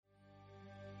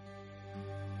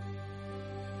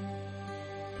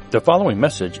The following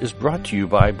message is brought to you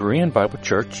by Berean Bible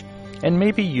Church and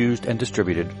may be used and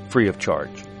distributed free of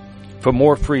charge. For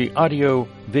more free audio,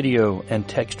 video, and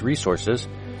text resources,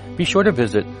 be sure to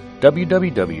visit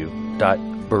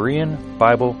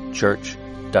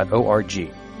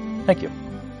www.bereanbiblechurch.org. Thank you.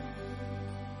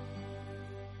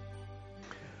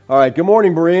 All right, good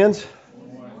morning, Bereans.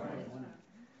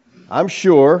 I'm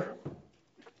sure,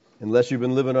 unless you've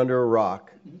been living under a rock,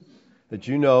 that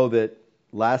you know that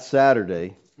last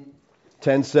Saturday,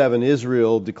 10-7,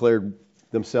 Israel declared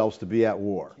themselves to be at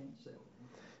war.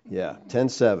 Yeah,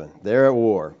 10-7. They're at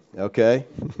war, okay?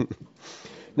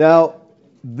 Now,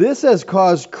 this has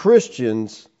caused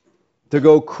Christians to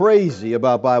go crazy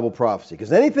about Bible prophecy.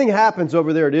 Because anything happens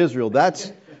over there at Israel,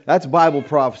 that's Bible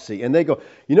prophecy. And they go,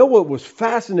 you know what was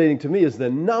fascinating to me is the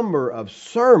number of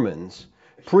sermons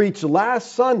preached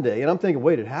last Sunday. And I'm thinking,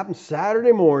 wait, it happened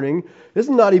Saturday morning. This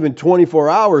is not even 24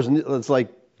 hours. And it's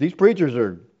like these preachers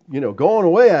are, going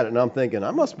away at it. And I'm thinking,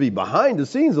 I must be behind the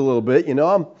scenes a little bit.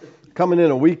 I'm coming in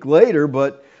a week later,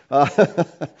 but I'm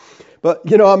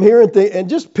hearing things, and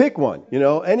just pick one.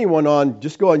 Anyone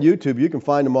just go on YouTube. You can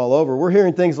find them all over. We're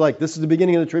hearing things like, this is the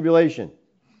beginning of the tribulation.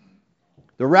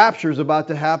 The rapture is about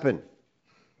to happen.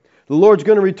 The Lord's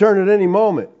going to return at any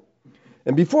moment.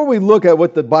 And before we look at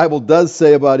what the Bible does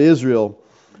say about Israel,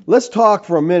 let's talk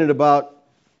for a minute about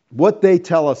what they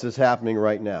tell us is happening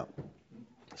right now.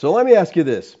 So let me ask you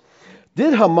this.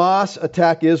 Did Hamas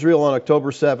attack Israel on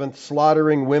October 7th,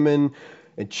 slaughtering women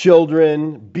and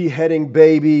children, beheading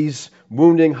babies,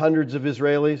 wounding hundreds of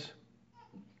Israelis?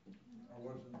 I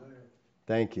wasn't there.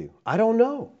 Thank you. I don't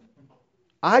know.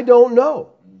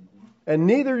 And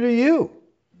neither do you.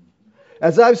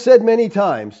 As I've said many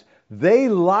times, they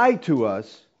lie to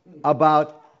us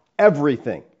about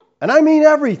everything. And I mean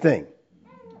everything.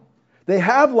 They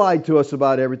have lied to us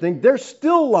about everything. They're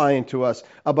still lying to us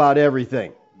about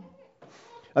everything.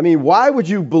 I mean, why would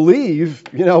you believe,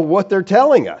 what they're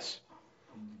telling us?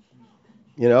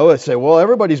 They say, well,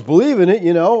 everybody's believing it,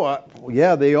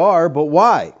 yeah, they are, but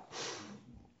why?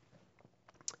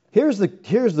 Here's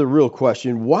the real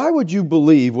question. Why would you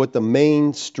believe what the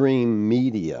mainstream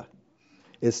media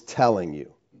is telling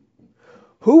you?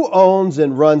 Who owns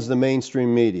and runs the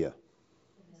mainstream media?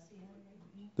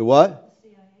 The what?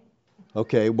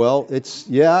 Okay, well,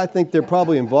 I think they're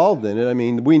probably involved in it. I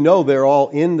mean, we know they're all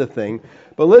in the thing.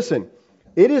 But listen,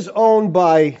 it is owned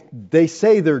by, they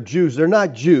say they're Jews. They're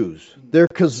not Jews. The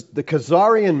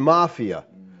Khazarian mafia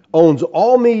owns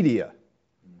all media.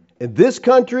 In this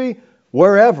country,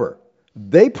 wherever.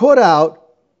 They put out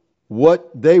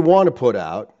what they want to put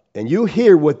out, and you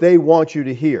hear what they want you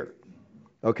to hear.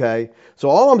 Okay? So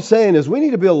all I'm saying is we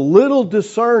need to be a little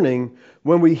discerning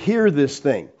when we hear this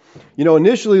thing.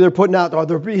 Initially they're putting out,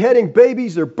 they're beheading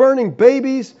babies, they're burning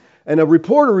babies. And a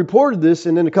reporter reported this,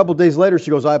 and then a couple of days later she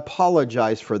goes, I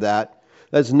apologize for that.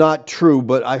 That's not true,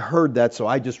 but I heard that, so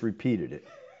I just repeated it.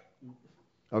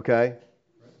 Okay?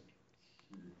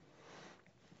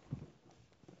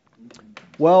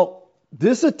 Well,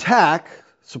 this attack,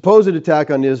 supposed attack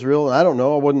on Israel, and I don't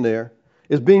know, I wasn't there,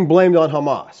 is being blamed on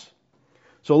Hamas.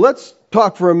 So let's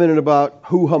talk for a minute about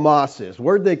who Hamas is.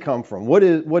 Where'd they come from? What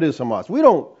is Hamas?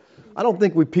 I don't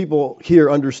think people here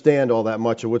understand all that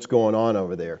much of what's going on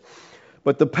over there.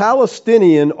 But the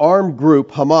Palestinian armed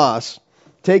group, Hamas,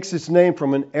 takes its name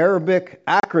from an Arabic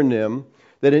acronym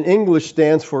that in English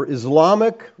stands for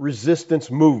Islamic Resistance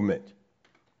Movement.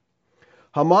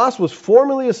 Hamas was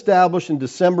formally established in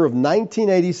December of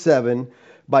 1987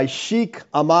 by Sheikh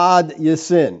Ahmad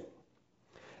Yassin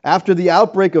after the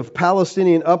outbreak of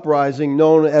Palestinian uprising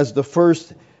known as the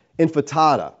First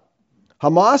Intifada.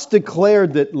 Hamas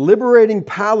declared that liberating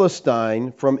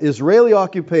Palestine from Israeli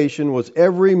occupation was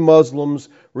every Muslim's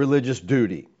religious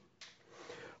duty.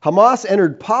 Hamas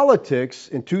entered politics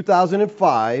in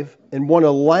 2005 and won a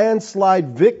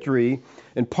landslide victory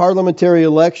in parliamentary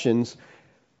elections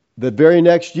the very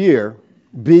next year,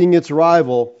 beating its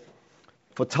rival,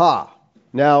 Fatah.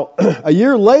 Now, a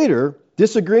year later,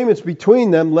 disagreements between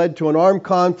them led to an armed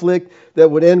conflict that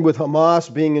would end with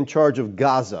Hamas being in charge of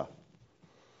Gaza,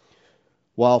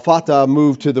 while Fatah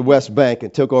moved to the West Bank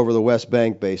and took over the West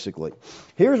Bank, basically.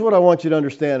 Here's what I want you to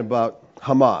understand about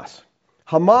Hamas.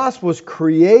 Hamas was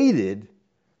created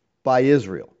by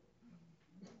Israel.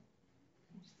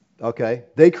 Okay?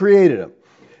 They created him.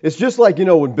 It's just like,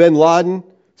 when bin Laden,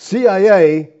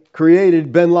 CIA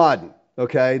created bin Laden.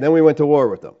 Okay? Then we went to war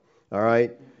with them. All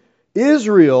right?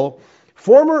 Israel,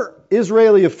 former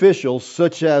Israeli officials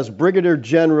such as Brigadier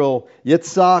General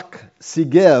Yitzhak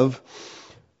Segev,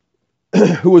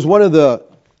 who was one of the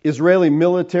Israeli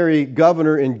military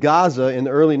governor in Gaza in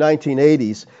the early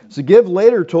 1980s. Zagiv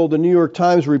later told the New York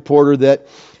Times reporter that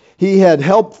he had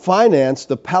helped finance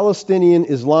the Palestinian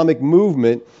Islamic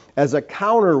movement as a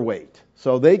counterweight.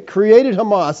 So they created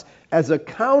Hamas as a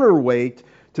counterweight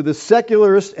to the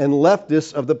secularists and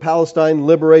leftists of the Palestine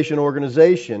Liberation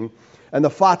Organization and the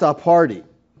Fatah Party.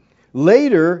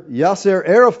 Later, Yasser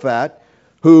Arafat,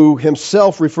 who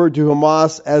himself referred to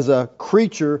Hamas as a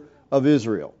creature of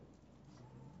Israel.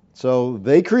 So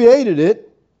they created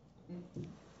it.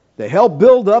 They helped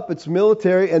build up its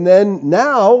military, and then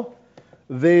now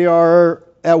they are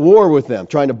at war with them,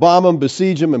 trying to bomb them,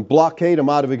 besiege them, and blockade them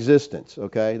out of existence.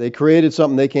 Okay? They created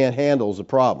something they can't handle as a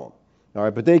problem. All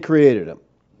right, but they created them.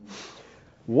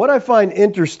 What I find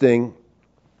interesting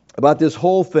about this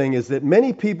whole thing is that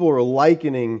many people are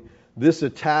likening this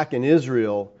attack in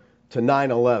Israel to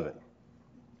 9/11.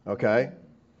 Okay?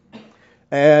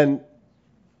 And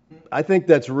I think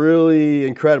that's really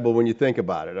incredible when you think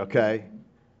about it, okay?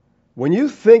 When you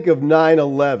think of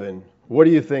 9/11, what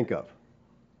do you think of?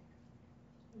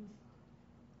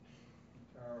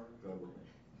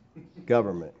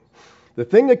 Government. The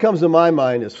thing that comes to my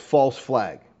mind is false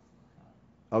flag.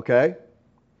 Okay?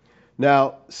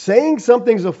 Now, saying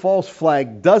something's a false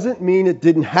flag doesn't mean it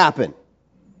didn't happen.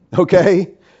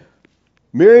 Okay?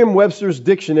 Merriam-Webster's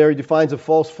dictionary defines a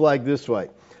false flag this way: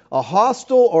 a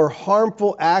hostile or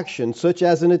harmful action, such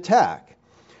as an attack,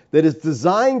 that is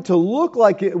designed to look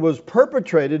like it was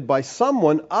perpetrated by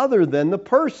someone other than the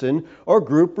person or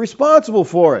group responsible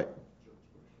for it.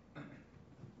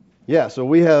 Yeah, so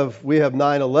we have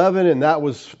 9/11, and that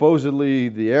was supposedly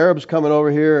the Arabs coming over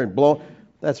here and blowing.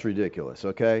 That's ridiculous,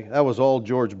 okay? That was all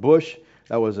George Bush.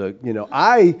 That was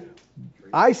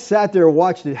I sat there and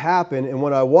watched it happen, and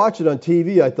when I watched it on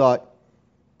TV, I thought,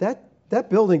 that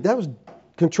building, that was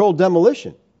controlled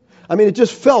demolition. I mean, it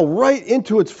just fell right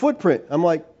into its footprint. I'm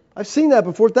like, I've seen that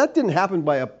before. That didn't happen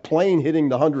by a plane hitting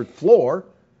the 100th floor.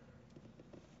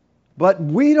 But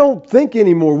we don't think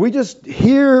anymore. We just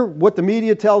hear what the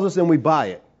media tells us and we buy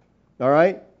it. All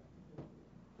right?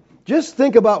 Just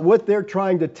think about what they're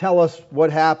trying to tell us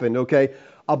what happened, okay?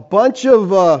 A bunch of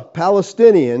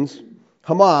Palestinians,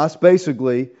 Hamas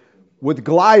basically, with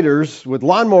gliders, with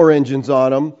lawnmower engines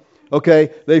on them,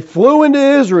 okay? They flew into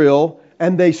Israel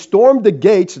and they stormed the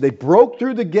gates. They broke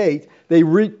through the gate. They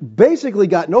basically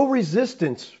got no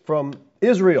resistance from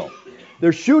Israel.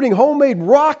 They're shooting homemade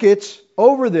rockets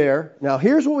over there. Now,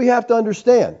 here's what we have to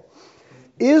understand.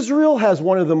 Israel has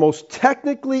one of the most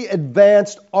technically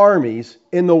advanced armies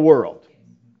in the world.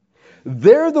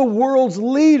 They're the world's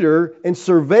leader in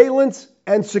surveillance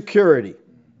and security.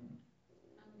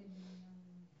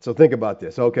 So think about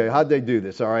this. Okay, how'd they do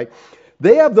this? All right.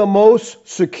 They have the most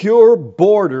secure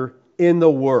border in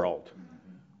the world.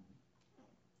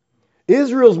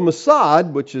 Israel's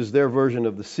Mossad, which is their version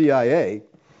of the CIA,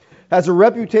 has a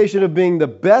reputation of being the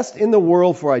best in the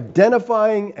world for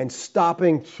identifying and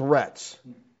stopping threats.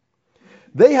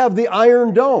 They have the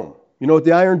Iron Dome. You know what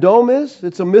the Iron Dome is?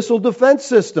 It's a missile defense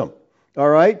system, all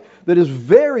right, that is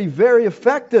very, very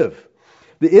effective.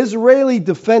 The Israeli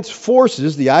Defense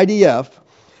Forces, the IDF,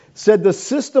 said the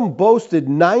system boasted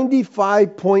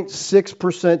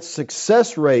 95.6%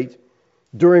 success rate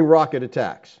during rocket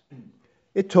attacks.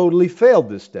 It totally failed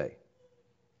this day.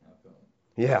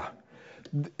 Yeah.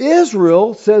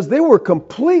 Israel says they were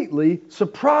completely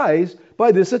surprised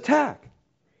by this attack.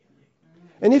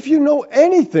 And if you know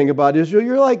anything about Israel,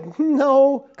 you're like,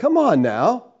 no, come on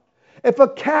now. If a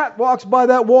cat walks by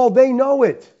that wall, they know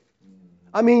it.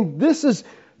 I mean, this is,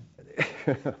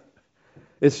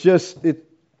 it's just,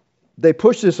 they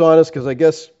push this on us because I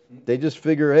guess they just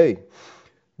figure, hey,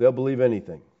 they'll believe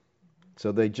anything.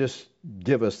 So they just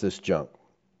give us this junk.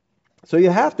 So you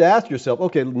have to ask yourself,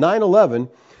 okay, 9/11,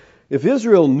 if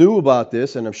Israel knew about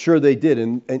this, and I'm sure they did,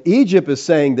 and Egypt is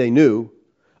saying they knew,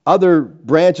 other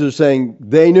branches are saying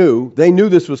they knew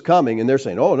this was coming, and they're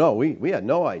saying, oh no, we had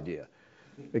no idea.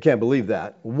 They can't believe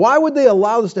that. Why would they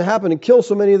allow this to happen and kill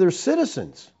so many of their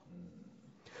citizens?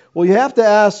 Well, you have to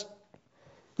ask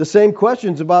the same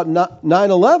questions about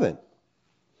 9/11.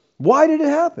 Why did it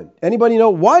happen? Anybody know?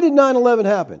 Why did 9/11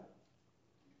 happen?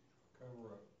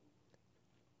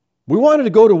 We wanted to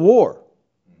go to war.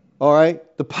 All right?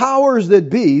 The powers that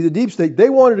be, the deep state, they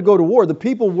wanted to go to war. The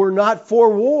people were not for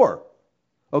war.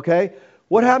 Okay?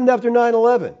 What happened after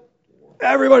 9/11?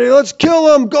 Everybody, let's kill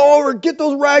them. Go over, get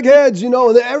those ragheads,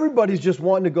 and everybody's just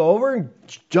wanting to go over and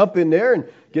jump in there and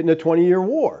get in a 20-year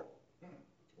war.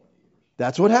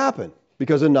 That's what happened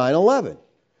because of 9/11.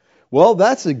 Well,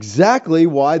 that's exactly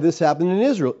why this happened in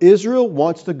Israel. Israel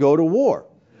wants to go to war.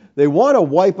 They want to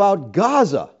wipe out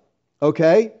Gaza.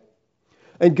 Okay?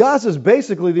 And Gaza is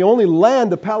basically the only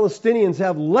land the Palestinians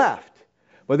have left.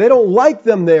 But they don't like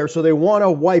them there, so they want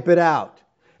to wipe it out.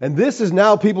 And this is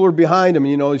now people are behind them.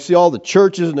 You see all the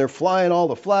churches and they're flying all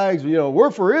the flags.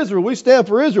 We're for Israel. We stand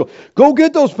for Israel. Go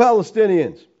get those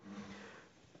Palestinians.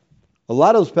 A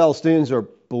lot of those Palestinians are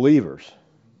believers.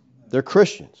 They're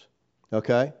Christians.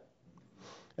 Okay?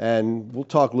 And we'll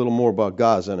talk a little more about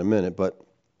Gaza in a minute. But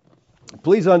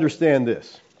please understand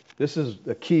this. This is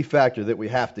a key factor that we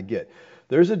have to get.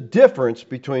 There's a difference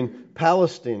between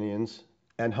Palestinians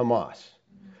and Hamas.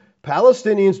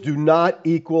 Palestinians do not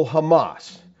equal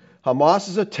Hamas. Hamas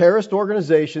is a terrorist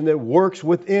organization that works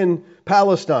within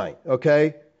Palestine,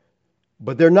 okay?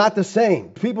 But they're not the same.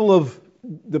 People of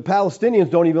the Palestinians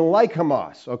don't even like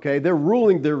Hamas, okay? They're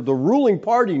the ruling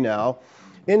party now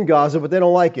in Gaza, but they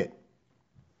don't like it.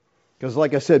 Because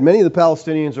like I said, many of the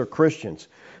Palestinians are Christians.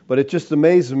 But it just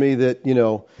amazes me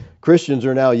that, Christians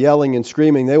are now yelling and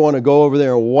screaming. They want to go over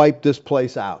there and wipe this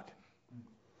place out.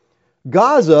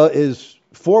 Gaza is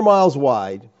 4 miles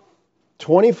wide,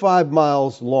 25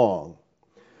 miles long,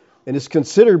 and is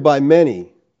considered by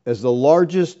many as the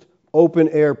largest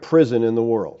open-air prison in the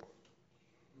world.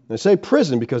 And I say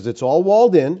prison because it's all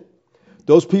walled in.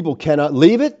 Those people cannot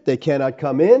leave it. They cannot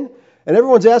come in. And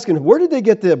everyone's asking, where did they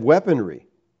get the weaponry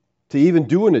to even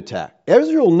do an attack?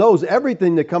 Israel knows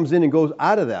everything that comes in and goes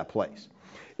out of that place.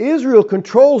 Israel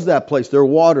controls that place, their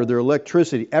water, their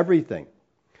electricity, everything.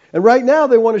 And right now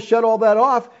they want to shut all that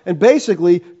off and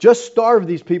basically just starve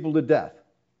these people to death.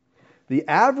 The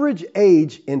average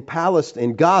age in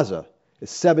Gaza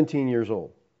is 17 years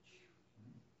old.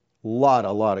 A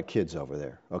lot of kids over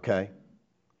there, okay?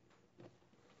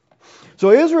 So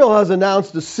Israel has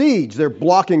announced a siege. They're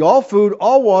blocking all food,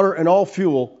 all water, and all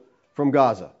fuel from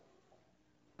Gaza.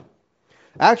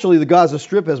 Actually, the Gaza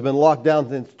Strip has been locked down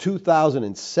since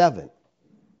 2007.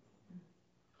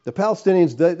 The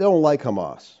Palestinians, they don't like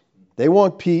Hamas. They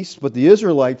want peace, but the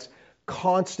Israelites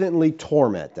constantly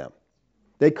torment them.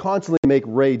 They constantly make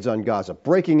raids on Gaza,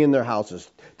 breaking in their houses,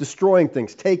 destroying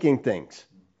things, taking things.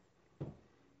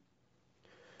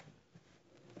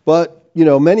 But,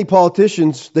 many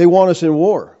politicians, they want us in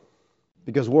war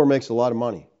because war makes a lot of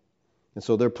money. And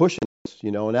so they're pushing us,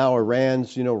 and now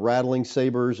Iran's, rattling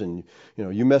sabers and,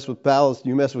 you mess with Palestine,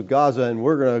 you mess with Gaza and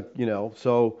we're going to,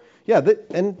 so, yeah,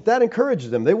 and that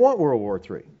encourages them. They want World War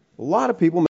III. A lot of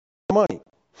people make money.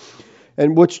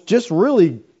 And what's just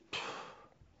really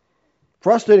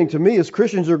frustrating to me is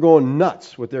Christians are going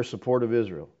nuts with their support of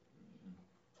Israel.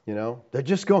 They're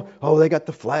just going, they got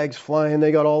the flags flying,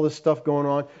 they got all this stuff going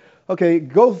on. Okay,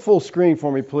 go full screen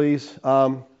for me, please.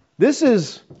 This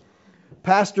is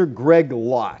Pastor Greg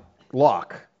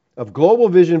Locke of Global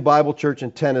Vision Bible Church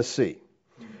in Tennessee.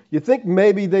 You think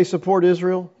maybe they support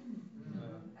Israel?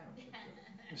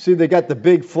 See, they got the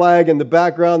big flag in the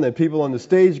background, then people on the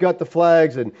stage got the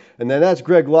flags, and then that's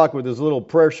Greg Locke with his little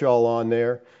prayer shawl on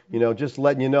there, just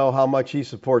letting you know how much he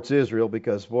supports Israel,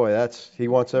 because, boy, he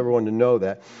wants everyone to know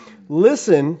that.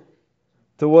 Listen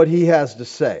to what he has to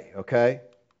say, okay?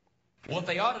 What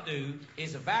they ought to do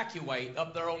is evacuate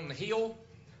up there on the hill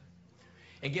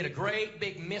and get a great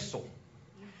big missile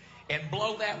and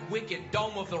blow that wicked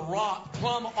Dome of the Rock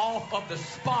plumb off of the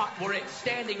spot where it's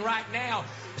standing right now,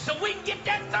 so we can get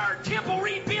that third temple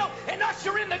rebuilt and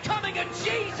usher in the coming of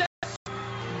Jesus.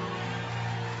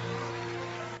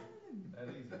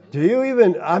 Do you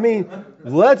even,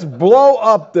 let's blow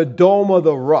up the Dome of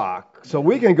the Rock so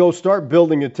we can go start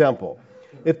building a temple.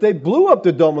 If they blew up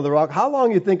the Dome of the Rock, how long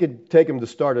do you think it'd take them to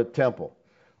start a temple?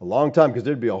 A long time, because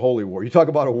there'd be a holy war. You talk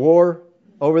about a war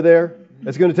over there?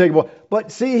 It's going to take a while.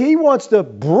 But see, he wants to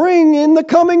bring in the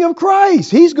coming of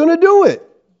Christ. He's going to do it.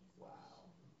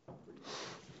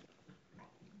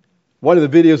 One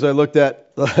of the videos I looked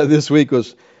at this week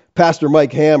was Pastor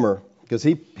Mike Hammer, because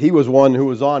he was one who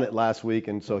was on it last week,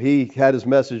 and so he had his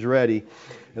message ready.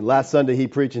 And last Sunday he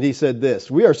preached, and he said this: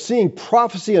 we are seeing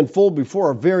prophecy unfold before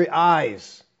our very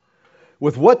eyes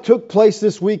with what took place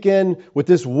this weekend with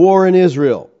this war in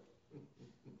Israel.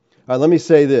 All right, let me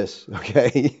say this,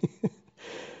 okay?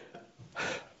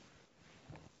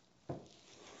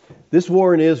 This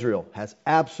war in Israel has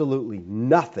absolutely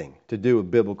nothing to do with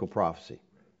biblical prophecy.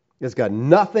 It's got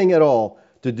nothing at all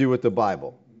to do with the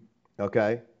Bible,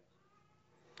 okay?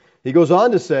 He goes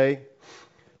on to say,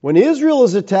 when Israel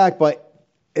is attacked,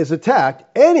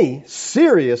 any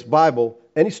serious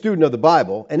student of the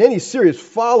Bible, and any serious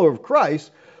follower of Christ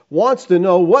wants to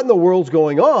know what in the world's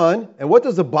going on, and what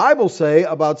does the Bible say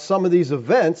about some of these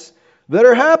events that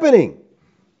are happening.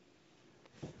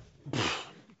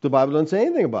 The Bible doesn't say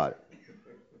anything about it.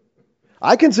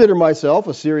 I consider myself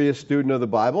a serious student of the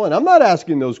Bible, and I'm not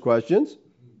asking those questions.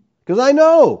 Because I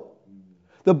know.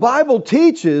 The Bible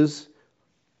teaches,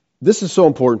 this is so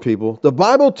important, people. The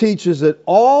Bible teaches that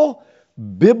all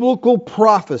biblical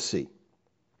prophecy,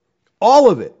 all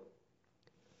of it,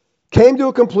 came to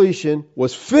a completion,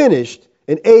 was finished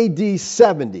in AD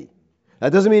 70.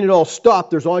 That doesn't mean it all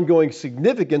stopped. There's ongoing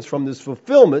significance from this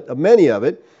fulfillment of many of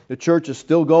it. The church is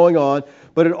still going on,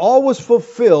 but it all was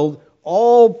fulfilled,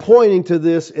 all pointing to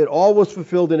this. It all was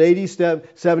fulfilled in AD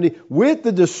 70 with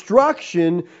the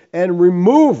destruction and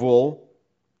removal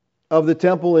of the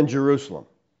temple in Jerusalem.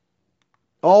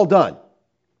 All done.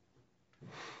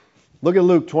 Look at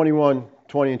Luke 21,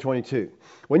 20 and 22.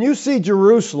 When you see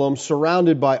Jerusalem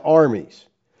surrounded by armies,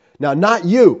 now not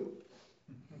you,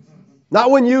 not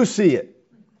when you see it.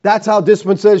 That's how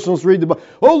dispensationalists read the Bible.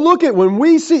 Oh, look at when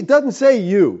we see, it doesn't say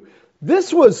you.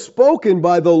 This was spoken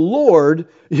by the Lord,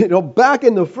 back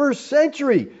in the first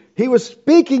century. He was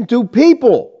speaking to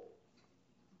people.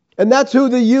 And that's who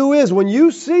the you is. When you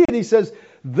see it, he says,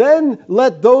 then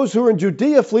let those who are in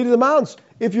Judea flee to the mountains.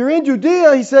 If you're in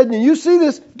Judea, he said, and you see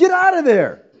this, get out of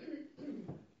there.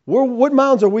 What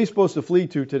mountains are we supposed to flee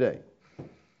to today?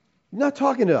 He's not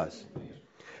talking to us.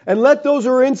 And let those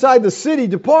who are inside the city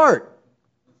depart.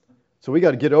 So we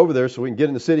got to get over there so we can get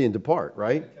in the city and depart,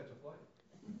 right?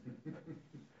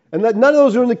 And let none of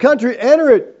those who are in the country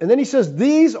enter it. And then he says,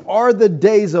 these are the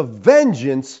days of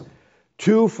vengeance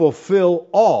to fulfill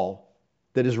all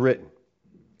that is written.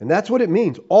 And that's what it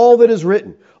means. All that is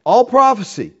written. All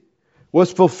prophecy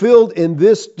was fulfilled in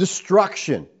this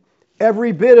destruction.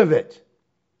 Every bit of it.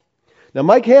 Now,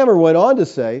 Mike Hammer went on to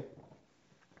say,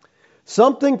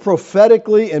 something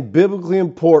prophetically and biblically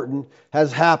important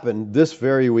has happened this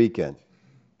very weekend.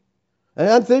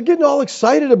 And they're getting all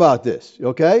excited about this,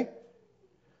 okay?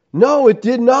 No, it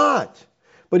did not.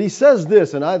 But he says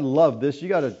this, and I love this. You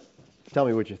got to tell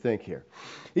me what you think here.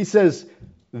 He says,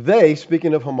 they,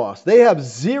 speaking of Hamas, they have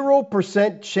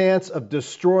 0% chance of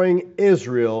destroying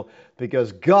Israel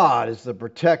because God is the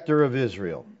protector of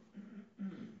Israel.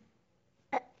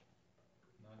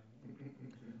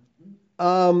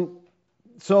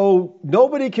 So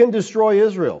nobody can destroy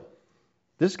Israel.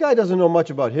 This guy doesn't know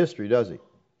much about history, does he?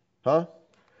 Huh?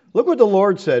 Look what the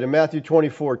Lord said in Matthew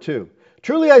 24:2.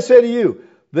 Truly I say to you,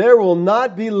 there will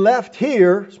not be left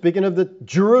here, speaking of the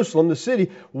Jerusalem, the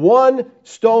city, one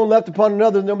stone left upon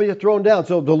another, nobody has thrown down.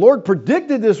 So the Lord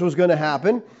predicted this was going to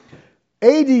happen.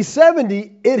 AD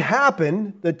 70, it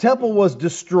happened. The temple was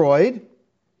destroyed.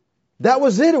 That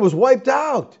was it. It was wiped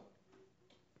out.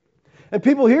 And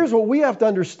people, here's what we have to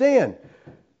understand.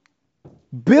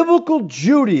 Biblical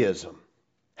Judaism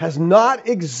has not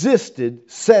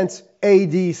existed since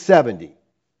AD 70.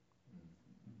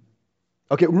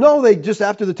 Okay, no, they just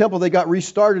after the temple, they got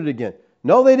restarted again.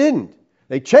 No, they didn't.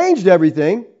 They changed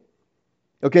everything.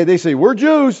 Okay, they say, we're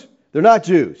Jews. They're not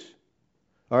Jews.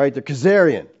 All right, they're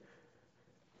Khazarian.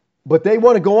 But they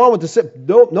want to go on with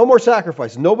the no more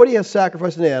sacrifice. Nobody has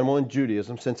sacrificed an animal in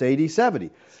Judaism since AD 70.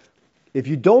 If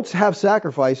you don't have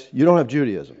sacrifice, you don't have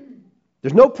Judaism.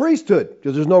 There's no priesthood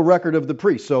because there's no record of the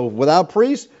priest. So without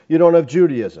priests, you don't have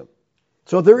Judaism.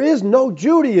 So there is no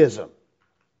Judaism.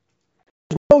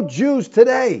 There's no Jews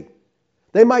today.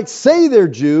 They might say they're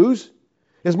Jews.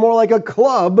 It's more like a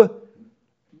club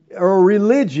or a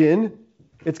religion.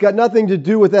 It's got nothing to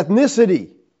do with ethnicity.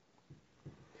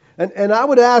 And I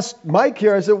would ask Mike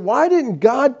here, I said, why didn't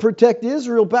God protect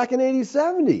Israel back in AD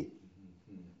 70?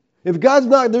 If God's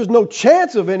not, there's no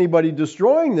chance of anybody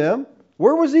destroying them,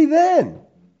 where was he then?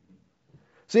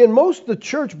 See, and most of the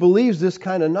church believes this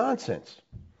kind of nonsense.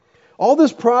 All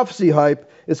this prophecy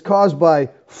hype is caused by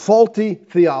faulty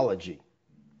theology,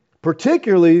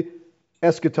 particularly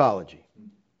eschatology.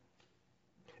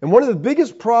 And one of the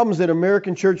biggest problems that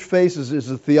American church faces is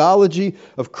the theology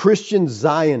of Christian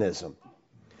Zionism,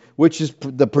 which is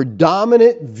the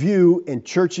predominant view in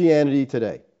churchianity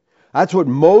today. That's what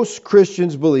most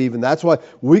Christians believe, and that's why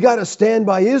we got to stand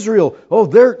by Israel. Oh,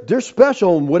 they're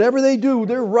special, and whatever they do,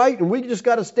 they're right, and we just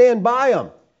got to stand by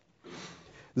them.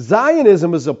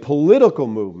 Zionism is a political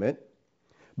movement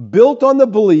built on the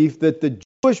belief that the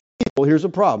Jewish people, here's a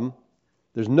problem,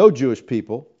 there's no Jewish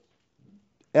people,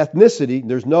 ethnicity,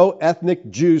 there's no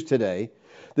ethnic Jews today.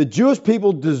 The Jewish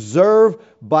people deserve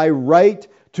by right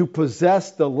to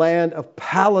possess the land of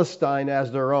Palestine as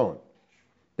their own.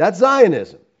 That's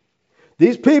Zionism.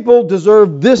 These people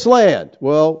deserve this land.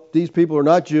 Well, these people are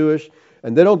not Jewish,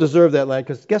 and they don't deserve that land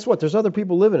because guess what? There's other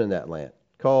people living in that land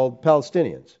called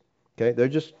Palestinians. Okay,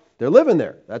 they're living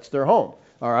there. That's their home.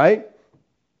 All right.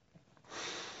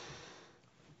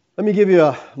 Let me give you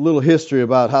a little history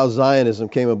about how Zionism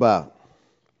came about.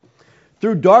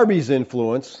 Through Darby's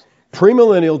influence,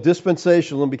 premillennial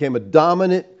dispensationalism became a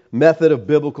dominant method of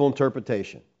biblical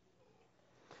interpretation.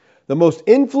 The most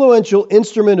influential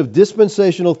instrument of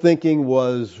dispensational thinking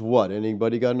was what?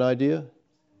 Anybody got an idea?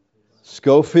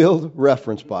 Scofield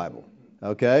Reference Bible.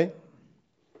 Okay?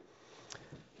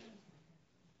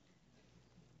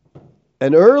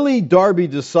 An early Darby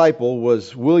disciple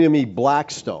was William E.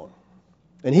 Blackstone,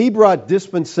 and he brought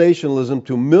dispensationalism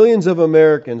to millions of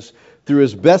Americans through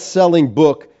his best-selling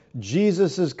book,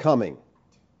 Jesus is Coming,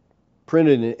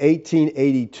 printed in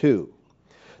 1882.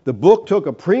 The book took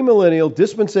a premillennial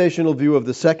dispensational view of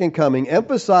the second coming,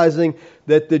 emphasizing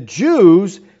that the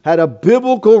Jews had a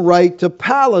biblical right to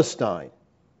Palestine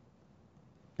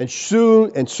and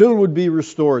soon would be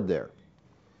restored there.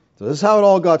 So this is how it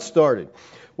all got started.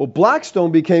 Well,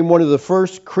 Blackstone became one of the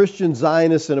first Christian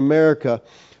Zionists in America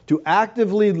to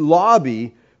actively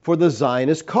lobby for the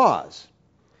Zionist cause.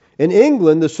 In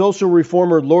England, the social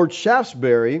reformer Lord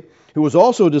Shaftesbury, who was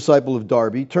also a disciple of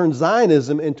Darby, turned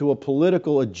Zionism into a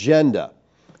political agenda.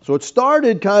 So it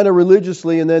started kind of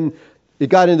religiously and then it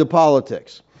got into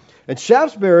politics. And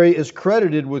Shaftesbury is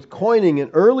credited with coining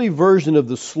an early version of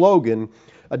the slogan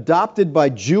adopted by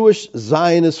Jewish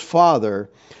Zionist father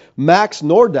Max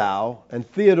Nordau and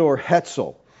Theodor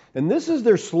Herzl. And this is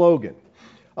their slogan: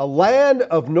 a land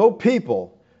of no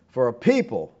people for a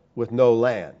people with no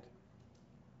land.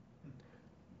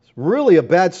 It's really a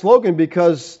bad slogan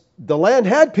because the land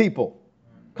had people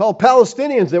called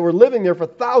Palestinians that were living there for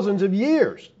thousands of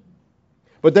years.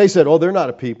 But they said, oh, they're not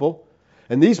a people.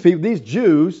 And these people, these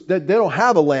Jews, they don't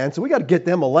have a land, so we got to get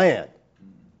them a land.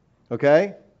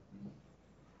 Okay?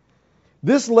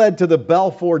 This led to the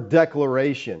Balfour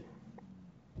Declaration.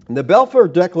 And the Balfour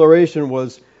Declaration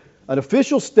was an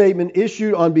official statement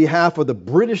issued on behalf of the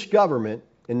British government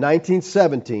in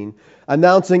 1917,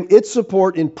 announcing its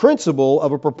support in principle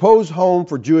of a proposed home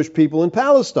for Jewish people in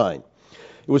Palestine.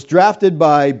 It was drafted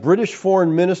by British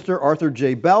Foreign Minister Arthur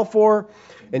J. Balfour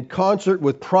in concert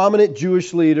with prominent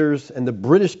Jewish leaders and the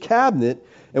British cabinet,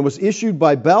 and was issued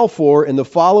by Balfour in the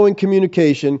following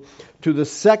communication to the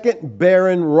second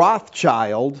Baron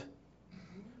Rothschild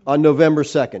on November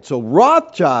 2nd. So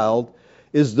Rothschild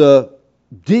is the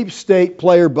deep state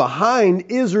player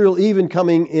behind Israel even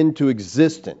coming into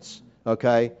existence.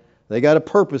 Okay? They got a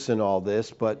purpose in all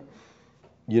this, but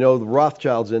you know the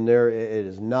Rothschilds in there, it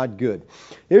is not good.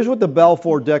 Here's what the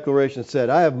Balfour Declaration said: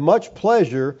 I have much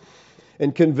pleasure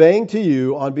in conveying to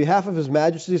you, on behalf of His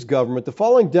Majesty's government, the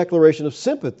following declaration of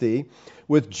sympathy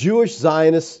with Jewish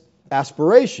Zionist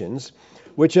aspirations,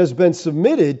 which has been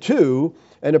submitted to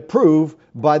and approved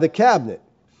by the Cabinet.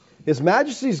 His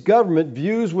Majesty's government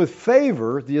views with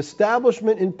favor the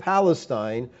establishment in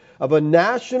Palestine of a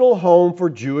national home for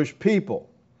Jewish people,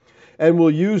 and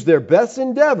will use their best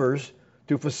endeavors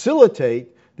to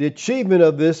facilitate the achievement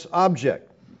of this object,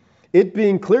 it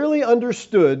being clearly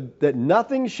understood that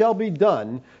nothing shall be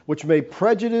done which may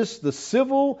prejudice the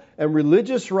civil and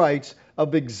religious rights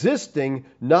of existing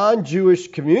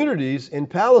non-Jewish communities in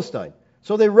Palestine.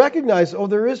 So they recognize, oh,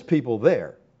 there is people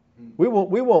there. We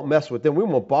won't mess with them. We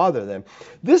won't bother them.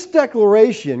 This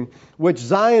declaration, which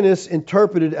Zionists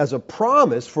interpreted as a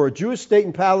promise for a Jewish state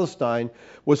in Palestine,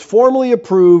 was formally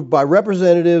approved by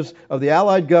representatives of the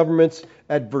Allied governments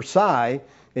at Versailles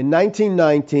in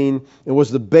 1919 and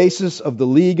was the basis of the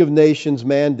League of Nations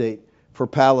mandate for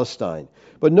Palestine.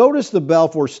 But notice the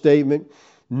Balfour Statement: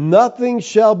 nothing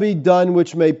shall be done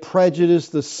which may prejudice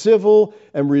the civil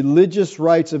and religious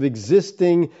rights of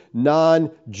existing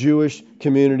non-Jewish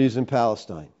communities in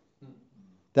Palestine.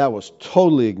 That was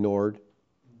totally ignored.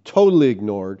 Totally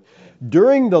ignored.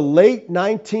 During the late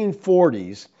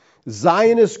 1940s,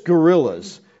 Zionist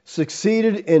guerrillas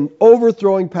succeeded in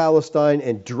overthrowing Palestine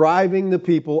and driving the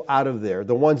people out of there,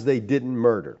 the ones they didn't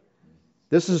murder.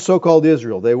 This is so-called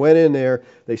Israel. They went in there,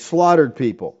 they slaughtered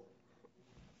people.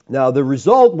 Now, the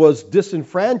result was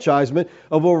disenfranchisement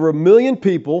of over 1 million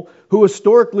people who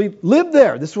historically lived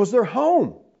there. This was their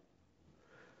home.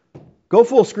 Go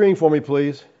full screen for me,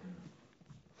 please.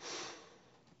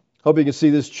 Hope you can see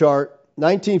this chart.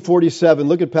 1947,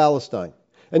 look at Palestine.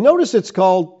 And notice it's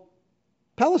called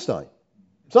Palestine.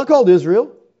 It's not called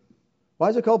Israel. Why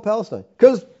is it called Palestine?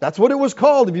 Because that's what it was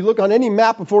called. If you look on any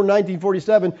map before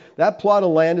 1947, that plot of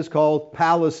land is called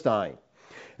Palestine.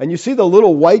 And you see the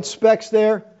little white specks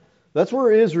there? That's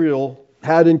where Israel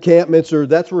had encampments, or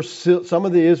that's where some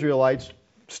of the Israelites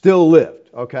still lived,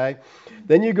 okay?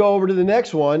 Then you go over to the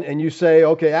next one and you say,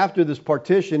 okay, after this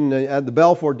partition at the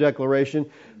Balfour Declaration,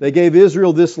 they gave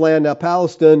Israel this land. Now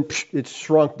Palestine, it's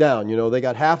shrunk down. You know, they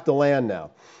got half the land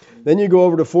now. Then you go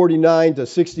over to 49 to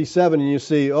 67 and you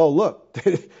see, oh, look,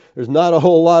 there's not a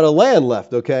whole lot of land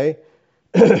left, okay?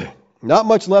 Not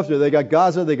much left there. They got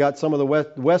Gaza, they got some of the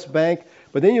West Bank,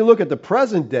 but then you look at the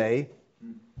present day,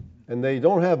 and they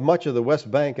don't have much of the West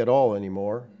Bank at all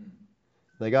anymore.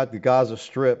 They got the Gaza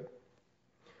Strip.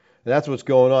 And that's what's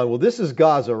going on. Well, this is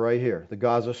Gaza right here, the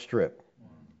Gaza Strip,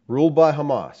 ruled by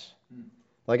Hamas.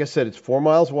 Like I said, it's 4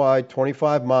 miles wide,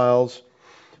 25 miles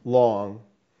long,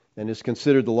 and is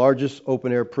considered the largest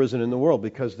open-air prison in the world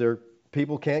because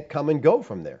people can't come and go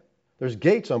from there. There's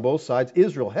gates on both sides.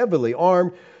 Israel, heavily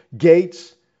armed,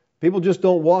 gates. People just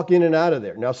don't walk in and out of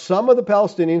there. Now, some of the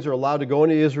Palestinians are allowed to go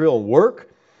into Israel and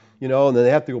work, and then they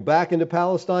have to go back into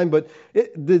Palestine. But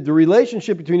the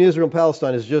relationship between Israel and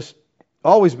Palestine has just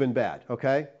always been bad,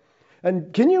 okay?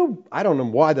 And I don't know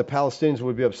why the Palestinians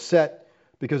would be upset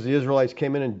because the Israelites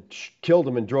came in and killed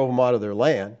them and drove them out of their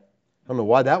land. I don't know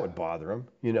why that would bother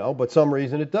them, but some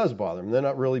reason it does bother them. They're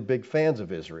not really big fans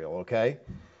of Israel, okay?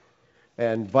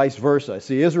 And vice versa.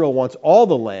 See, Israel wants all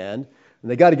the land,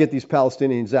 and they got to get these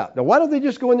Palestinians out. Now, why don't they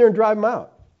just go in there and drive them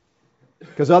out?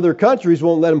 Because other countries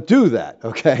won't let them do that,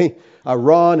 okay?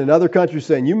 Iran and other countries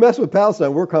saying, you mess with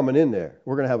Palestine, we're coming in there.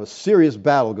 We're going to have a serious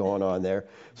battle going on there.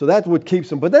 So that's what keeps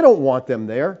them. But they don't want them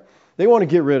there. They want to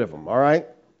get rid of them, all right?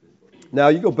 Now,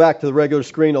 you go back to the regular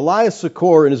screen. Elias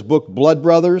Sikor, in his book, Blood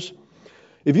Brothers.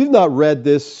 If you've not read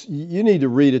this, you need to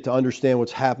read it to understand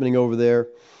what's happening over there.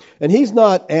 And he's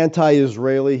not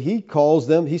anti-Israeli. He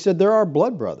said there are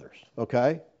blood brothers,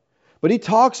 okay? But he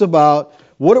talks about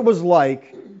what it was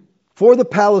like for the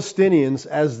Palestinians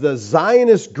as the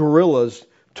Zionist guerrillas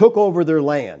took over their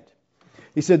land.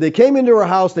 He said they came into our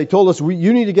house, they told us,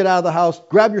 you need to get out of the house,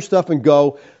 grab your stuff and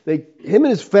go. Him and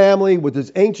his family with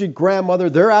his ancient grandmother,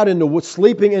 they're out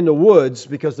sleeping in the woods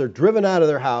because they're driven out of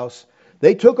their house.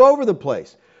 They took over the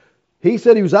place. He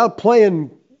said he was out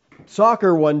playing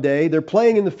soccer one day. They're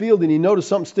playing in the field and he noticed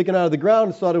something sticking out of the ground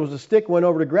and thought it was a stick, went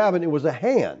over to grab it, and it was a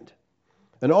hand,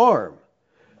 an arm.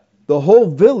 The whole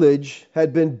village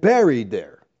had been buried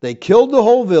there. They killed the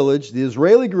whole village. The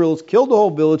Israeli guerrillas killed the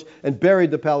whole village and buried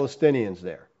the Palestinians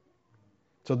there.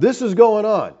 So this is going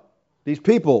on. These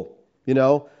people,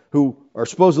 who are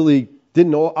supposedly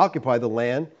didn't occupy the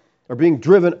land, are being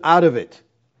driven out of it.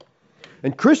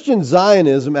 And Christian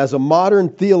Zionism, as a modern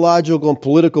theological and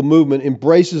political movement,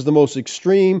 embraces the most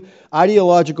extreme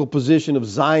ideological position of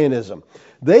Zionism.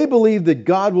 They believe that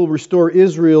God will restore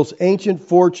Israel's ancient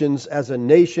fortunes as a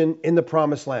nation in the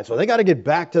Promised Land. So they got to get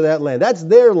back to that land. That's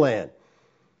their land.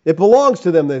 It belongs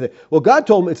to them. They think, well, God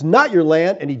told them it's not your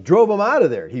land, and he drove them out of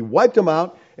there. He wiped them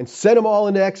out and sent them all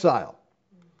into exile.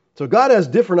 So God has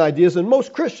different ideas than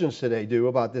most Christians today do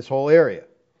about this whole area.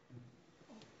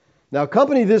 Now,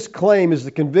 accompanying this claim is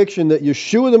the conviction that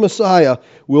Yeshua the Messiah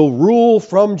will rule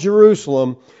from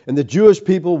Jerusalem, and the Jewish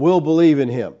people will believe in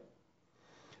him.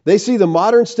 They see the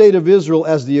modern state of Israel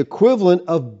as the equivalent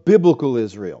of biblical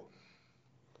Israel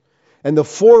and the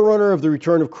forerunner of the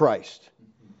return of Christ.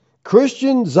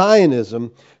 Christian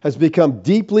Zionism has become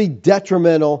deeply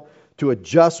detrimental to a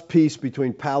just peace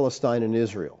between Palestine and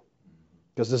Israel.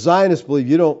 Because the Zionists believe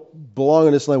you don't belong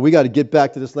in this land. We got to get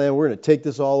back to this land. We're going to take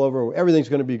this all over. Everything's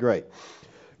going to be great.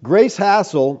 Grace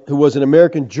Hassel, who was an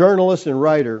American journalist and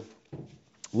writer,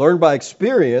 learned by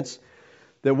experience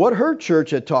that what her church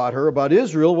had taught her about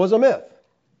Israel was a myth.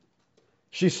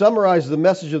 She summarized the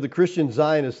message of the Christian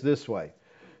Zionists this way.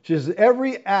 She says,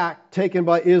 every act taken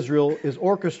by Israel is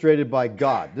orchestrated by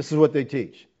God. This is what they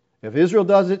teach. If Israel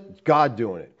does it, it's God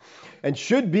doing it. And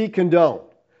should be condoned,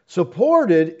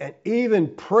 supported, and even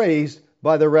praised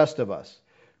by the rest of us.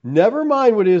 Never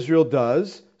mind what Israel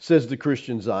does, says the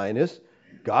Christian Zionist.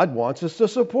 God wants us to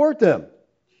support them.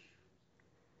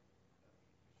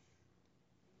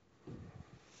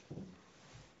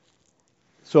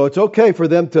 So it's okay for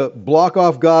them to block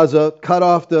off Gaza, cut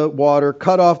off the water,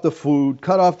 cut off the food,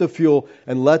 cut off the fuel,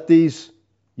 and let these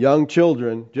young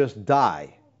children just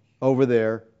die over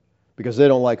there because they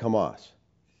don't like Hamas.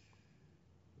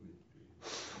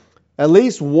 At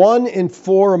least 1 in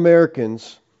 4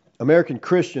 American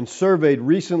Christians surveyed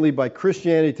recently by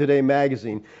Christianity Today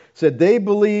magazine said they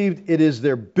believed it is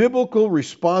their biblical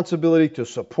responsibility to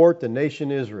support the nation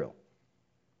Israel.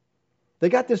 They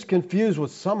got this confused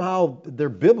with somehow they're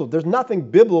biblical. There's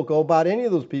nothing biblical about any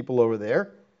of those people over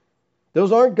there.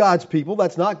 Those aren't God's people.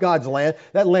 That's not God's land.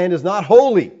 That land is not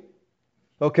holy.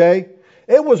 Okay?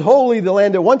 It was holy, the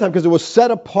land, at one time because it was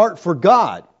set apart for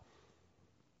God.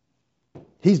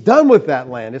 He's done with that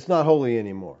land. It's not holy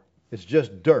anymore. It's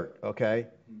just dirt, okay?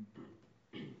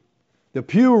 The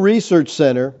Pew Research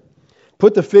Center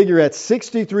put the figure at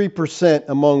 63%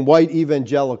 among white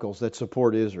evangelicals that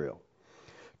support Israel.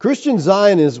 Christian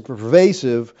Zionism is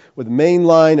pervasive with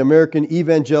mainline American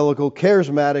evangelical,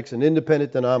 charismatics, and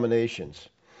independent denominations.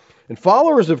 And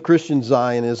followers of Christian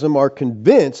Zionism are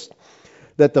convinced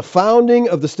that the founding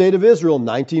of the State of Israel in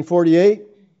 1948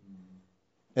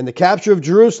 and the capture of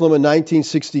Jerusalem in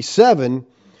 1967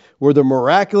 were the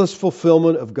miraculous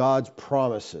fulfillment of God's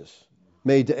promises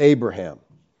made to Abraham.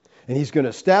 And He's going to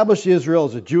establish Israel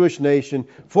as a Jewish nation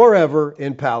forever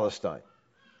in Palestine.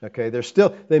 Okay,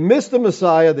 they missed the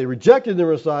Messiah, they rejected the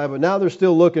Messiah, but now they're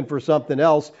still looking for something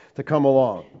else to come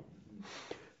along.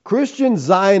 Christian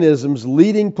Zionism's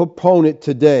leading proponent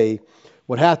today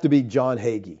would have to be John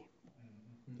Hagee,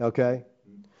 okay,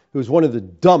 who's one of the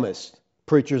dumbest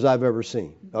preachers I've ever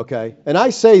seen, okay? And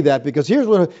I say that because here's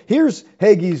one of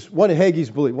Hagee's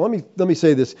beliefs. Well, let me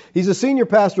say this. He's a senior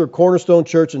pastor of Cornerstone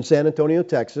Church in San Antonio,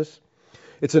 Texas.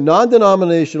 It's a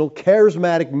non-denominational,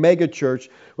 charismatic megachurch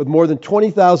with more than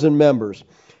 20,000 members.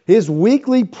 His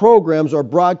weekly programs are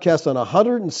broadcast on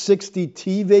 160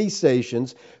 TV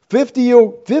stations,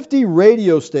 50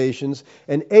 radio stations,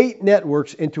 and 8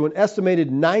 networks into an estimated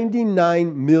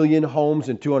 99 million homes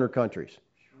in 200 countries.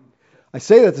 I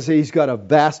say that to say he's got a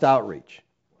vast outreach.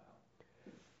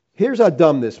 Here's how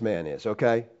dumb this man is,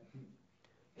 okay?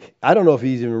 I don't know if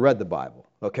he's even read the Bible,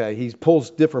 okay? He pulls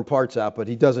different parts out, but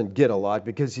he doesn't get a lot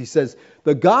because he says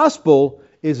the gospel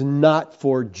is not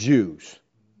for Jews.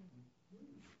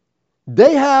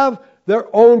 They have their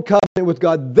own covenant with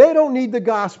God. They don't need the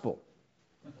gospel.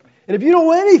 And if you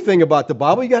know anything about the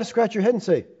Bible, you got to scratch your head and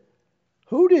say,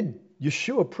 who did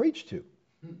Yeshua preach to?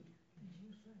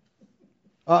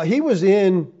 He was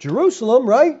in Jerusalem,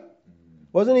 right?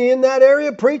 Wasn't he in that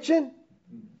area preaching?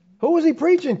 Who was he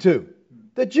preaching to?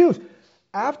 The Jews.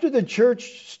 After the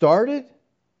church started,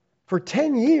 for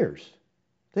 10 years,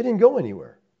 they didn't go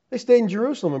anywhere. They stayed in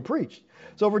Jerusalem and preached.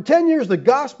 So for 10 years, the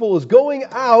gospel is going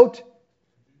out,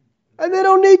 and they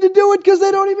don't need to do it because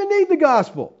they don't even need the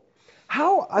gospel.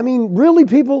 Really,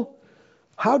 people,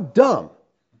 how dumb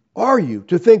are you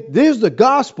to think there's the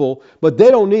gospel, but they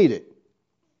don't need it?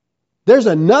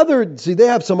 They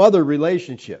have some other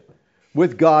relationship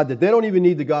with God that they don't even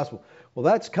need the gospel. Well,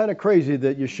 that's kind of crazy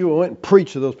that Yeshua went and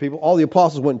preached to those people. All the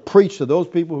apostles went and preached to those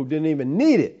people who didn't even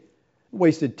need it.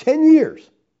 Wasted 10 years.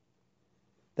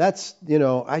 That's,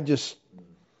 it's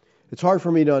hard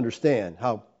for me to understand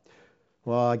how,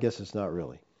 well, I guess it's not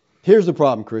really. Here's the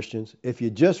problem, Christians. If you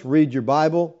just read your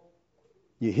Bible,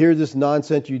 you hear this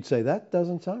nonsense, you'd say, that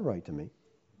doesn't sound right to me.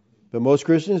 But most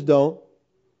Christians don't.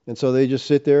 And so they just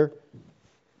sit there.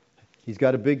 He's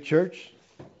got a big church,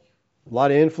 a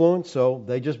lot of influence, so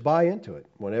they just buy into it.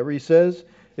 Whatever he says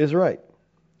is right.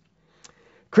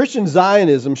 Christian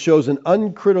Zionism shows an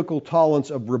uncritical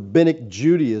tolerance of rabbinic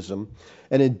Judaism,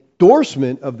 an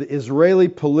endorsement of the Israeli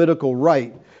political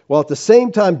right, while at the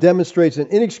same time demonstrates an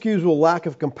inexcusable lack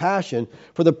of compassion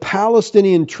for the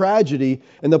Palestinian tragedy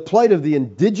and the plight of the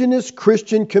indigenous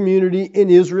Christian community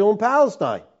in Israel and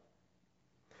Palestine.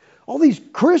 All these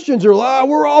Christians are like,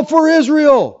 we're all for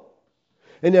Israel.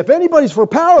 And if anybody's for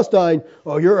Palestine,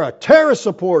 you're a terrorist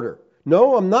supporter.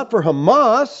 No, I'm not for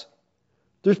Hamas.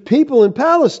 There's people in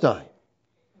Palestine.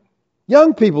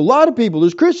 Young people, a lot of people.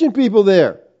 There's Christian people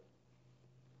there.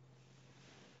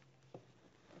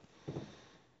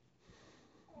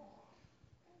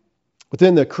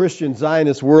 Within the Christian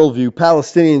Zionist worldview,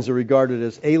 Palestinians are regarded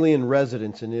as alien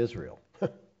residents in Israel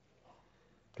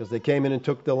because they came in and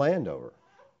took the land over.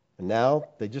 And now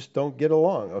they just don't get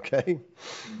along, okay?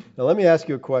 Now let me ask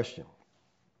you a question.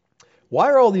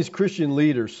 Why are all these Christian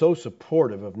leaders so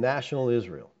supportive of national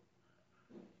Israel?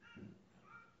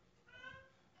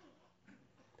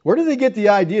 Where do they get the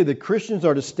idea that Christians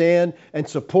are to stand and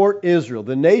support Israel,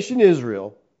 the nation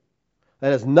Israel?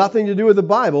 That has nothing to do with the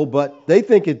Bible, but they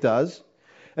think it does.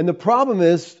 And the problem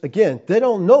is, again, they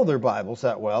don't know their Bibles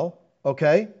that well,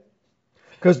 okay?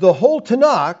 Because the whole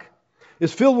Tanakh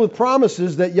is filled with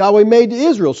promises that Yahweh made to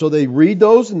Israel. So they read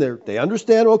those and they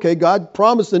understand, okay, God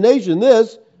promised the nation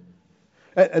this.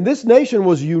 And this nation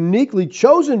was uniquely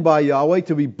chosen by Yahweh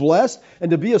to be blessed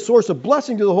and to be a source of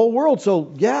blessing to the whole world.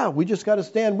 So, yeah, we just got to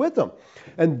stand with them.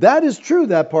 And that is true,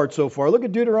 that part so far. Look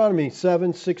at Deuteronomy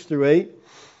 7, 6 through 8.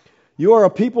 You are a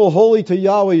people holy to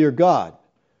Yahweh your God.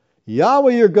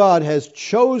 Yahweh your God has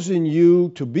chosen you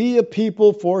to be a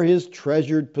people for His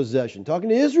treasured possession. Talking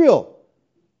to Israel.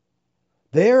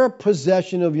 They're a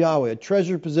possession of Yahweh, a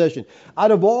treasured possession.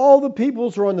 Out of all the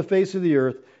peoples who are on the face of the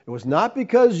earth, it was not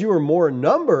because you were more in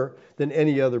number than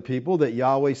any other people that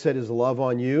Yahweh set His love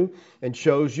on you and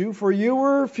chose you, for you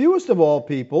were fewest of all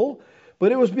people,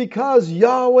 but it was because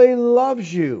Yahweh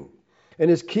loves you and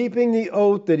is keeping the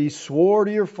oath that He swore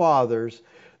to your fathers,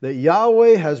 that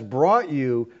Yahweh has brought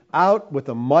you out with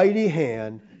a mighty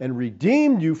hand and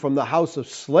redeemed you from the house of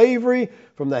slavery,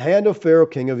 from the hand of Pharaoh,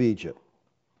 king of Egypt.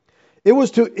 It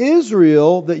was to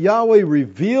Israel that Yahweh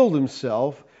revealed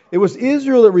himself. It was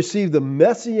Israel that received the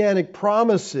messianic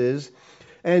promises.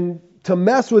 And to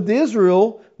mess with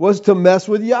Israel was to mess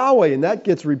with Yahweh. And that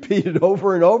gets repeated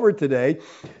over and over today.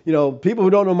 You know, people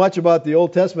who don't know much about the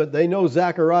Old Testament, they know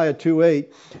Zechariah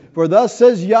 2:8. For thus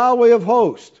says Yahweh of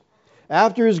hosts,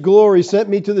 after his glory sent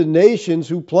me to the nations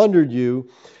who plundered you,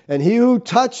 and he who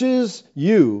touches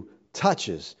you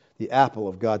touches the apple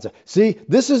of God's eye. See,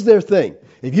 this is their thing.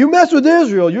 If you mess with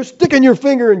Israel, you're sticking your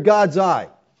finger in God's eye.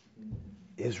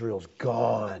 Israel's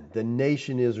gone. The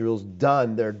nation Israel's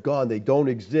done. They're gone. They don't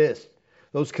exist.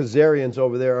 Those Khazarians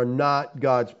over there are not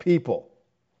God's people.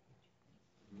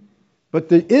 But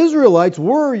the Israelites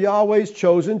were Yahweh's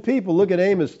chosen people. Look at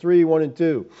Amos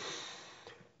 3:1-2.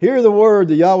 Hear the word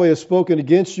that Yahweh has spoken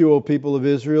against you, O people of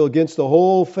Israel, against the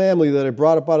whole family that I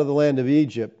brought up out of the land of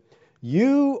Egypt.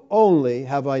 You only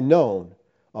have I known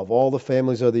of all the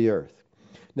families of the earth.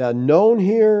 Now, known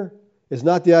here is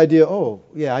not the idea, oh,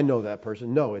 yeah, I know that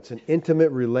person. No, it's an intimate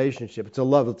relationship. It's a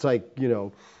love. It's like,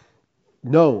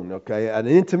 known, okay? An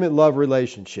intimate love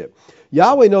relationship.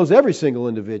 Yahweh knows every single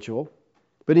individual,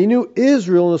 but he knew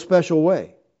Israel in a special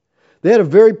way. They had a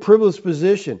very privileged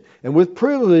position, and with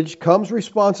privilege comes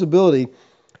responsibility.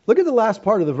 Look at the last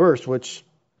part of the verse, which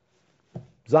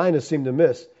Zionists seem to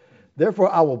miss.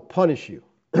 Therefore, I will punish you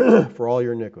for all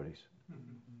your iniquities.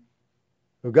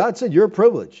 Well, God said you're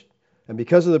privileged, and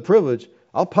because of the privilege,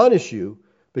 I'll punish you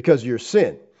because of your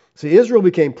sin. See, Israel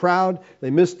became proud. They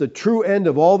missed the true end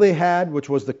of all they had, which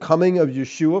was the coming of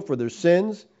Yeshua for their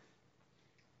sins.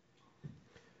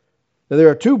 Now, there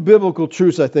are two biblical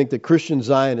truths, I think, that Christian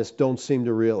Zionists don't seem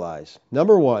to realize.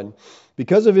 Number one,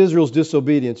 because of Israel's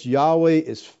disobedience, Yahweh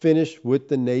is finished with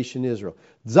the nation Israel.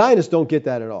 Zionists don't get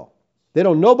that at all. They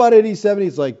don't know about 80-70.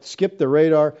 It's like skip the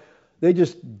radar.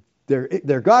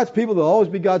 They're God's people. They'll always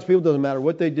be God's people. Doesn't matter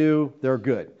what they do. They're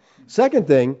good. Second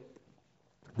thing,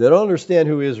 they don't understand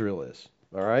who Israel is.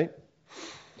 All right?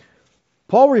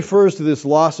 Paul refers to this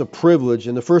loss of privilege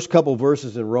in the first couple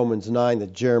verses in Romans 9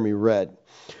 that Jeremy read,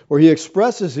 where he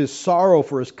expresses his sorrow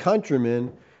for his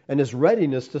countrymen and his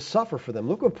readiness to suffer for them.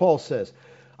 Look what Paul says.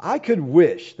 I could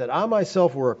wish that I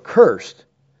myself were accursed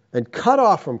and cut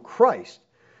off from Christ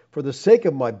for the sake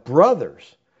of my brothers,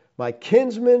 my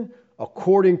kinsmen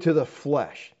according to the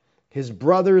flesh. His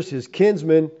brothers, his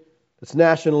kinsmen, that's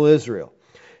national Israel.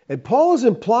 And Paul is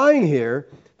implying here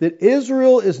that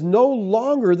Israel is no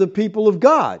longer the people of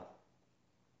God.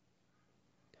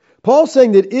 Paul's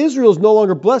saying that Israel is no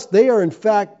longer blessed. They are in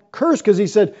fact cursed, because he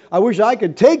said, I wish I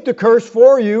could take the curse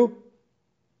for you.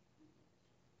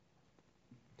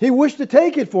 He wished to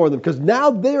take it for them because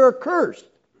now they are cursed.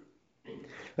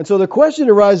 And so the question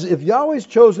arises, if Yahweh's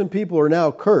chosen people are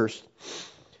now cursed,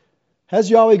 has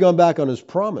Yahweh gone back on his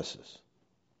promises?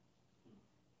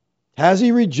 Has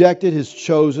he rejected his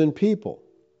chosen people?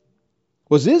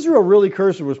 Was Israel really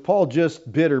cursed, or was Paul just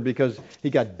bitter because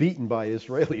he got beaten by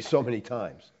Israelis so many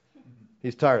times?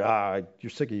 He's tired.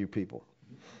 You're sick of you people.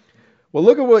 Well,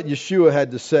 look at what Yeshua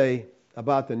had to say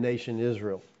about the nation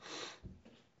Israel.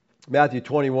 Matthew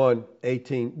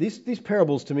 21:18. These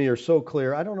parables to me are so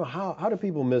clear. I don't know how do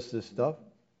people miss this stuff?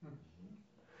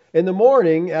 In the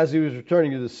morning, as he was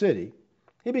returning to the city,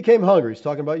 he became hungry. He's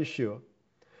talking about Yeshua.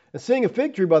 And seeing a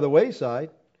fig tree by the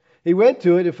wayside, he went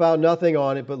to it and found nothing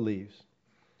on it but leaves.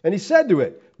 And he said to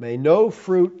it, may no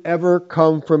fruit ever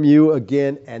come from you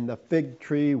again. And the fig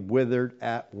tree withered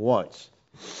at once.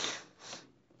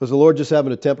 Was the Lord just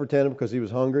having a temper tantrum because he was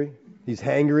hungry? He's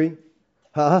hangry?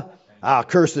 Huh?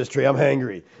 Curse this tree, I'm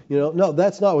hangry. No,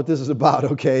 that's not what this is about,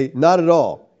 okay? Not at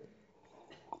all.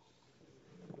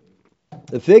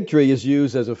 The fig tree is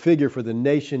used as a figure for the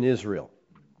nation Israel.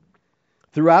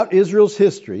 Throughout Israel's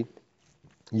history,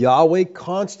 Yahweh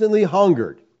constantly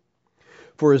hungered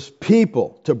for his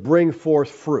people to bring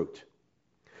forth fruit.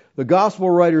 The gospel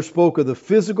writer spoke of the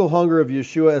physical hunger of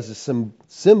Yeshua as a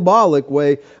symbolic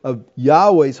way of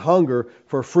Yahweh's hunger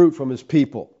for fruit from his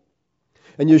people.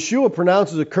 And Yeshua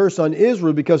pronounces a curse on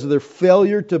Israel because of their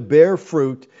failure to bear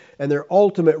fruit and their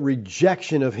ultimate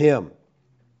rejection of him.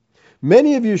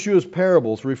 Many of Yeshua's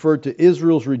parables referred to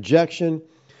Israel's rejection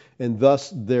and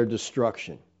thus their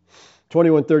destruction.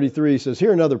 21:33 says,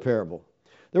 here another parable.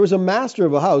 There was a master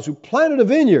of a house who planted a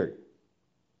vineyard.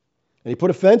 And he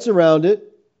put a fence around it,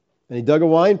 and he dug a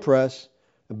wine press,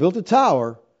 and built a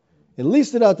tower, and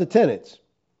leased it out to tenants,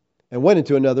 and went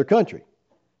into another country.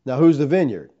 Now who's the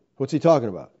vineyard? What's he talking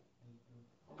about?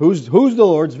 Who's the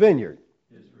Lord's vineyard?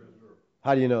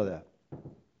 How do you know that?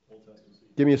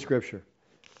 Give me a scripture.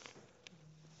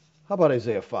 How about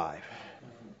Isaiah 5?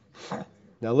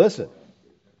 Now listen.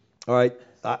 All right.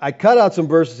 I cut out some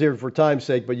verses here for time's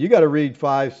sake, but you got to read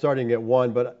 5 starting at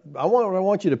 1. But what I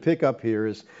want you to pick up here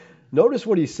is, notice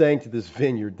what he's saying to this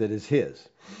vineyard that is his.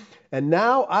 And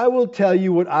now I will tell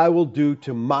you what I will do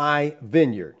to my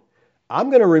vineyard. I'm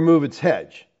going to remove its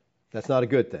hedge. That's not a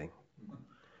good thing.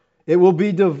 It will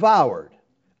be devoured.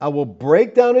 I will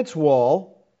break down its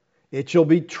wall. It shall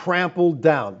be trampled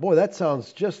down. Boy, that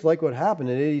sounds just like what happened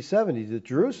in AD 70 at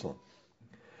Jerusalem.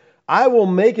 I will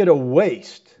make it a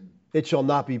waste. It shall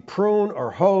not be pruned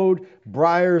or hoed.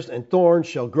 Briars and thorns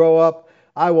shall grow up.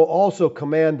 I will also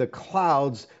command the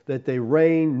clouds that they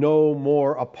rain no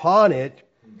more upon it.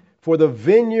 For the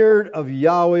vineyard of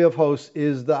Yahweh of hosts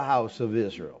is the house of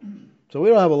Israel. So we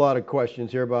don't have a lot of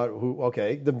questions here about who,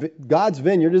 okay, God's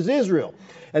vineyard is Israel.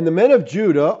 And the men of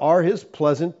Judah are his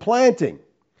pleasant planting.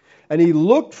 And he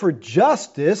looked for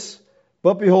justice,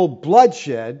 but behold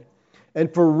bloodshed,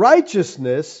 and for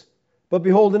righteousness, but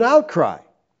behold an outcry.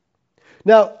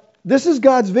 Now, this is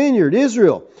God's vineyard,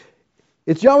 Israel.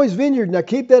 It's Yahweh's vineyard. Now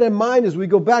keep that in mind as we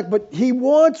go back. But he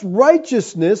wants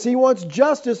righteousness. He wants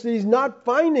justice. He's not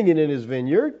finding it in his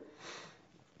vineyard.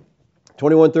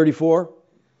 21:34.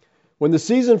 When the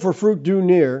season for fruit drew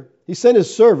near, he sent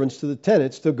his servants to the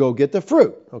tenants to go get the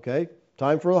fruit. Okay,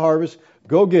 time for the harvest.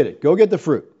 Go get it. Go get the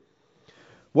fruit.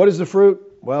 What is the fruit?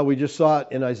 Well, we just saw it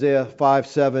in Isaiah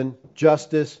 5:7.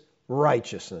 Justice,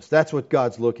 righteousness. That's what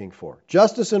God's looking for.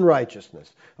 Justice and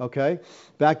righteousness. Okay?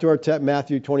 Back to our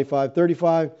Matthew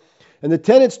 25:35. And the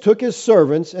tenants took his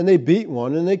servants, and they beat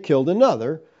one, and they killed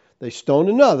another. They stoned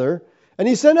another, and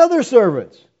he sent other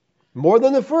servants, more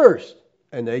than the first,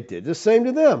 and they did the same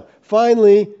to them.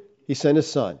 Finally, he sent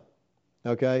his son.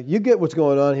 Okay? You get what's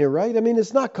going on here, right? I mean,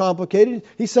 it's not complicated.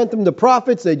 He sent them the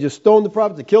prophets. They just stoned the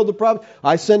prophets. They killed the prophets.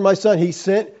 I sent my son. He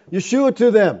sent Yeshua to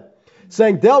them,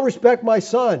 saying, they'll respect my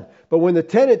son. But when the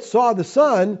tenants saw the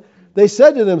son, they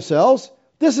said to themselves,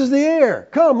 this is the heir.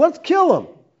 Come, let's kill him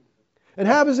and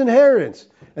have his inheritance.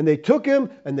 And they took him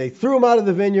and they threw him out of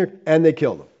the vineyard and they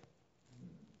killed him.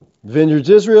 The vineyard's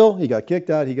Israel. He got kicked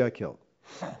out. He got killed.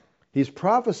 He's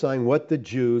prophesying what the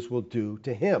Jews will do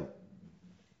to him.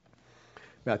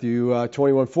 Matthew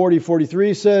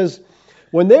 21:40-43 says,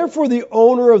 when therefore the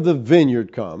owner of the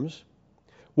vineyard comes,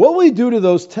 what will he do to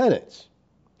those tenants?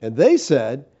 And they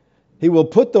said, he will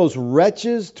put those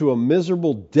wretches to a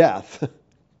miserable death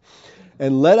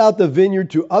and let out the vineyard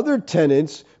to other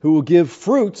tenants who will give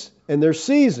fruits in their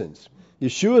seasons.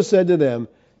 Yeshua said to them,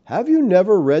 have you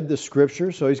never read the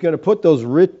scripture? So he's going to put those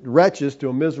wretches to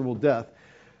a miserable death.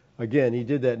 Again, he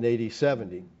did that in AD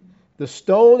 70. The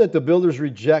stone that the builders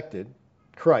rejected,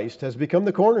 Christ, has become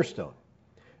the cornerstone.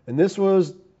 And this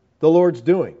was the Lord's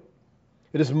doing.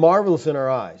 It is marvelous in our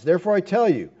eyes. Therefore I tell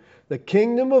you, the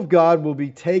kingdom of God will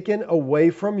be taken away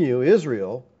from you,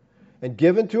 Israel, and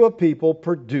given to a people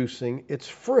producing its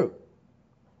fruit.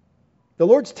 The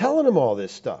Lord's telling them all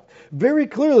this stuff very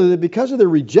clearly, that because of their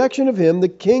rejection of him, the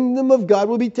kingdom of God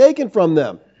will be taken from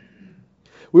them.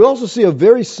 We also see a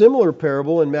very similar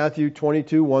parable in Matthew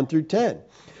 22:1-10.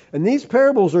 And these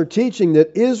parables are teaching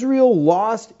that Israel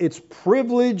lost its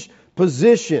privileged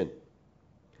position.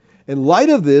 In light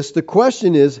of this, the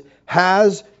question is,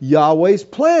 has Yahweh's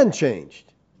plan changed?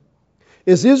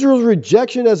 Is Israel's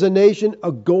rejection as a nation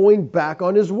a going back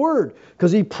on his word?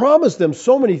 Because he promised them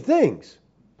so many things.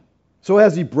 So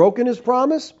has he broken his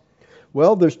promise?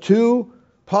 Well, there's two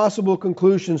possible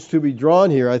conclusions to be drawn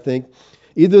here, I think.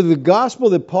 Either the gospel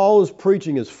that Paul is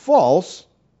preaching is false,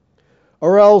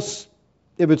 or else,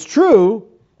 if it's true,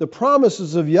 the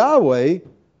promises of Yahweh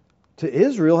to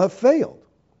Israel have failed.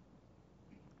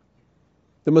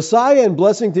 The Messiah and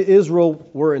blessing to Israel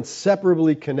were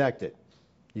inseparably connected.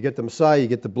 You get the Messiah, you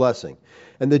get the blessing.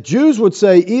 And the Jews would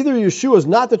say either Yeshua is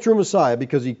not the true Messiah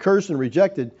because he cursed and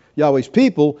rejected Yahweh's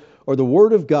people, or the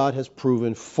word of God has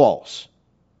proven false.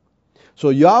 So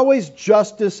Yahweh's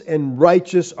justice and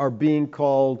righteousness are being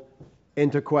called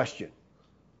into question.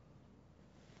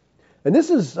 And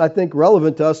this is, I think,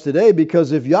 relevant to us today,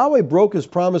 because if Yahweh broke his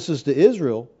promises to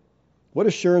Israel, what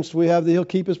assurance do we have that he'll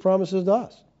keep his promises to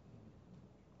us?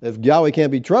 If Yahweh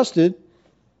can't be trusted,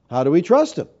 how do we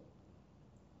trust him?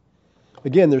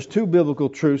 Again, there's two biblical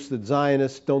truths that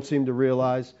Zionists don't seem to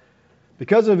realize.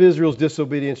 Because of Israel's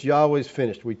disobedience, Yahweh's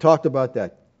finished. We talked about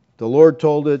that. The Lord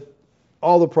told it.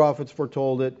 All the prophets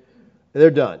foretold it. They're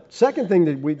done. Second thing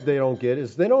that they don't get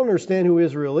is they don't understand who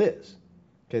Israel is.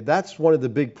 Okay, that's one of the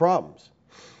big problems.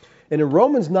 And in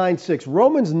Romans 9:6,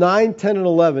 Romans 9, 10, and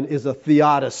 11 is a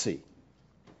theodicy. Do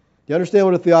you understand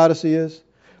what a theodicy is?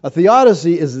 A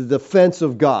theodicy is the defense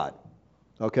of God.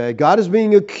 Okay, God is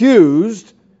being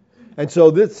accused, And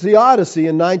so this theodicy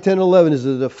in 9, 10, 11 is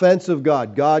the defense of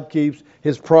God. God keeps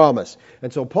His promise.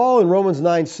 And so Paul in Romans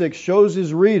 9, 6 shows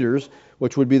his readers,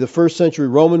 which would be the first century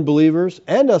Roman believers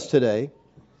and us today,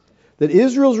 that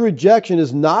Israel's rejection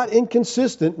is not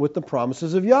inconsistent with the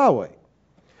promises of Yahweh.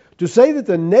 To say that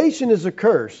the nation is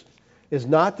accursed is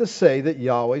not to say that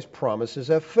Yahweh's promises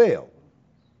have failed.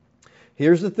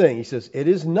 Here's the thing. He says, it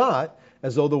is not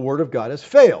as though the Word of God has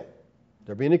failed.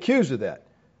 They're being accused of that.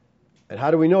 And how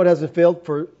do we know it hasn't failed?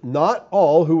 For not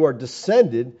all who are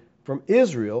descended from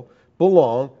Israel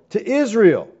belong to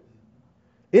Israel.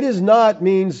 It is not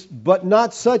means but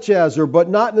not such as, or but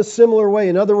not in a similar way.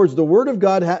 In other words, the Word of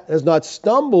God has not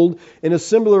stumbled in a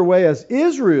similar way as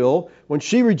Israel when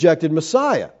she rejected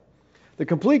Messiah. The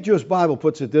Complete Jewish Bible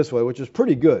puts it this way, which is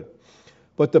pretty good.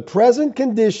 But the present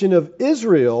condition of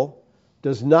Israel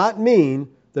does not mean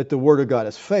that the Word of God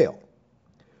has failed.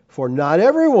 For not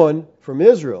everyone from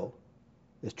Israel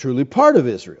is truly part of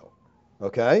Israel.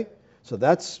 Okay? So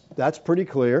that's pretty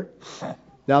clear.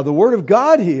 Now, the Word of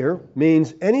God here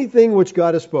means anything which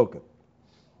God has spoken.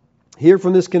 Here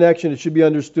from this connection, it should be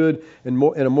understood in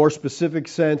a more specific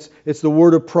sense. It's the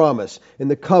word of promise and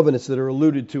the covenants that are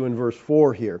alluded to in verse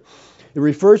 4 here. It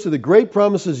refers to the great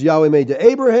promises Yahweh made to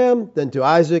Abraham, then to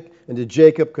Isaac, and to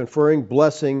Jacob, conferring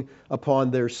blessing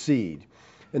upon their seed.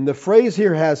 And the phrase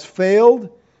here, has failed,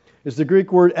 is the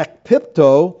Greek word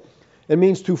ekpipto. It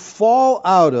means to fall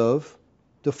out of,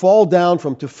 to fall down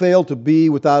from, to fail, to be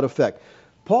without effect.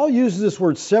 Paul uses this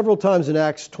word several times in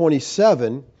Acts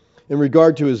 27 in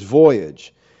regard to his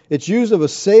voyage. It's used of a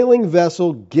sailing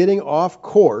vessel getting off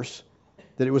course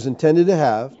that it was intended to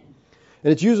have,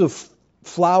 and it's used of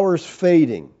flowers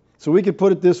fading. So we could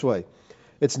put it this way.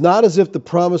 It's not as if the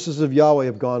promises of Yahweh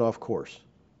have gone off course.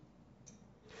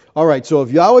 All right, so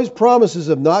if Yahweh's promises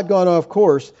have not gone off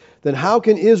course, then how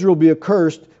can Israel be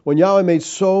accursed when Yahweh made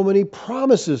so many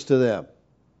promises to them?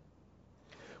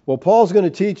 Well, Paul's going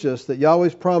to teach us that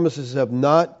Yahweh's promises have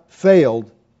not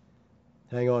failed.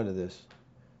 Hang on to this.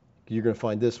 You're going to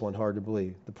find this one hard to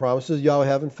believe. The promises of Yahweh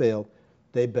haven't failed.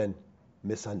 They've been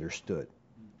misunderstood.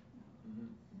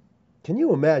 Can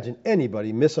you imagine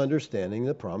anybody misunderstanding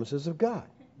the promises of God?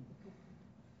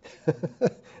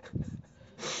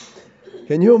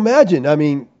 Can you imagine? I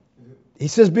mean, he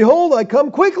says, behold, I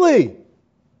come quickly.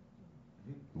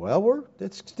 Well,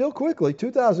 it's still quickly.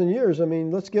 2,000 years. I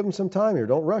mean, let's give them some time here.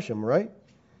 Don't rush them, right?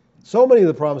 So many of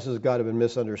the promises of God have been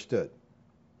misunderstood.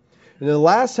 And in the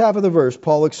last half of the verse,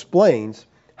 Paul explains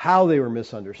how they were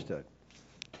misunderstood.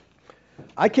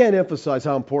 I can't emphasize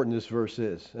how important this verse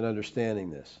is in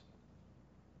understanding this.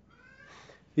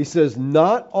 He says,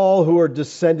 not all who are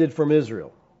descended from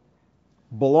Israel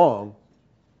belong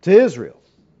to Israel.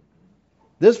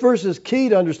 This verse is key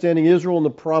to understanding Israel and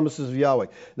the promises of Yahweh.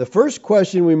 The first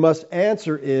question we must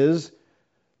answer is,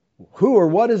 who or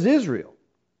what is Israel?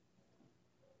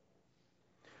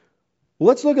 Well,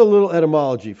 let's look at a little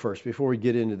etymology first before we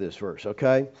get into this verse,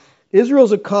 okay? Israel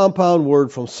is a compound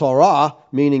word from Sarah,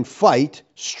 meaning fight,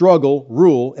 struggle,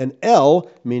 rule, and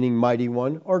El, meaning mighty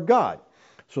one or God.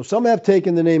 So some have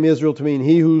taken the name Israel to mean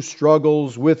he who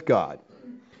struggles with God.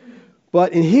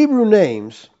 But in Hebrew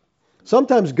names,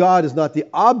 sometimes God is not the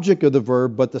object of the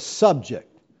verb, but the subject,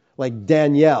 like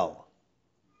Daniel.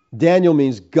 Daniel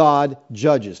means God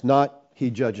judges, not he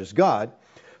judges God.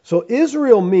 So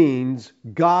Israel means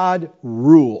God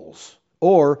rules,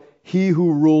 or he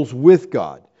who rules with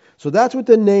God. So that's what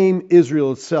the name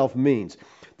Israel itself means.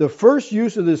 The first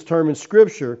use of this term in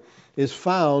Scripture is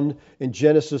found in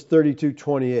Genesis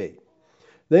 32:28.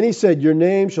 Then he said, your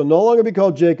name shall no longer be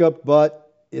called Jacob,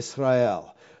 but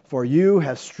Israel. For you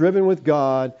have striven with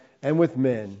God and with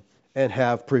men and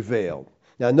have prevailed.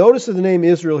 Now notice that the name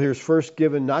Israel here is first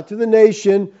given not to the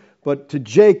nation, but to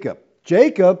Jacob.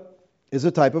 Jacob is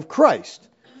a type of Christ,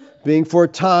 being for a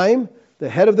time the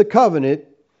head of the covenant.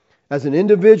 As an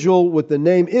individual with the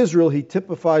name Israel, he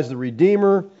typifies the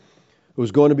Redeemer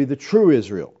who's going to be the true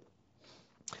Israel.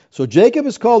 So Jacob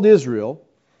is called Israel.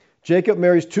 Jacob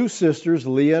marries two sisters,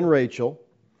 Leah and Rachel.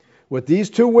 With these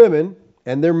two women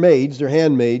and their maids, their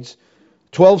handmaids,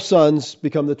 12 sons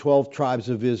become the 12 tribes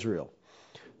of Israel.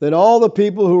 Then all the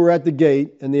people who were at the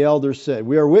gate and the elders said,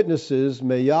 we are witnesses,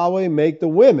 may Yahweh make the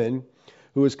women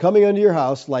who is coming unto your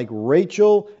house like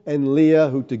Rachel and Leah,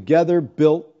 who together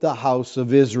built the house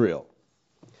of Israel.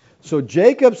 So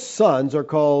Jacob's sons are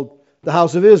called the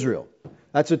house of Israel.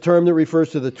 That's a term that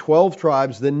refers to the 12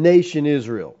 tribes, the nation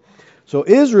Israel. So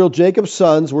Israel, Jacob's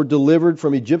sons, were delivered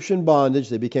from Egyptian bondage.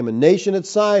 They became a nation at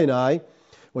Sinai.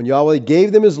 When Yahweh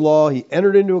gave them His law, He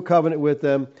entered into a covenant with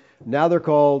them. Now they're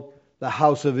called the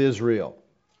house of Israel.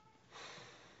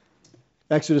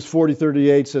 Exodus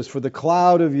 40:38 says, "For the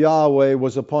cloud of Yahweh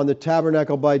was upon the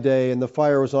tabernacle by day, and the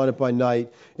fire was on it by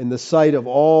night, in the sight of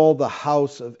all the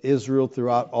house of Israel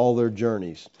throughout all their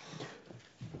journeys."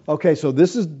 Okay, so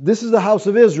this is the house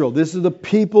of Israel. This is the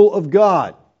people of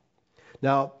God.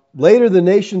 Now, later the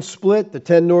nation split. The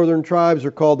 10 northern tribes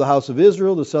are called the house of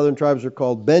Israel. The southern tribes are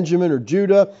called Benjamin or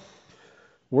Judah.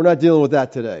 We're not dealing with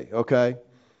that today, okay?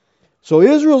 So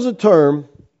Israel's a term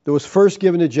that was first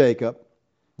given to Jacob.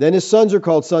 Then his sons are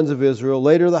called sons of Israel.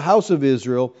 Later the house of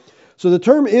Israel. So the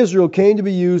term Israel came to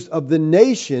be used of the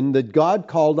nation that God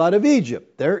called out of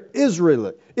Egypt. They're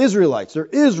Israelites. They're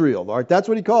Israel. All right? That's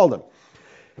what he called them.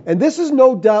 And this is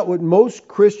no doubt what most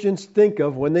Christians think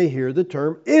of when they hear the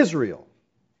term Israel.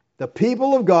 The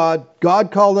people of God,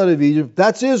 God called out of Egypt,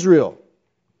 that's Israel.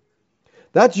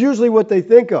 That's usually what they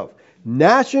think of.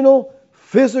 National,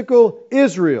 physical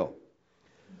Israel.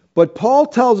 But Paul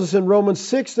tells us in Romans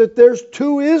 6 that there's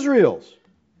two Israels.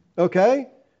 Okay?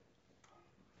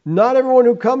 Not everyone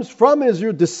who comes from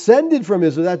Israel, descended from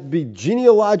Israel, that would be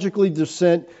genealogically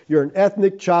descent. You're an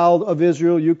ethnic child of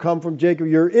Israel. You come from Jacob.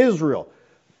 You're Israel.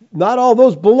 Not all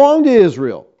those belong to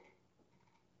Israel.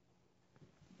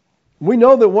 We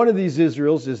know that one of these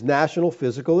Israels is national,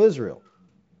 physical Israel.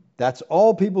 That's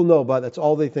all people know about. That's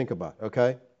all they think about.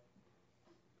 Okay?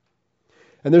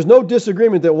 And there's no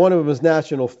disagreement that one of them is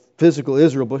national, physical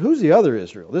Israel, but who's the other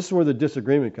Israel? This is where the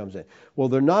disagreement comes in. Well,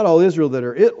 they're not all Israel that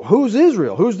are... Who's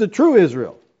Israel? Who's the true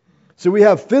Israel? So we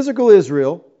have physical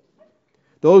Israel,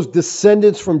 those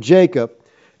descendants from Jacob,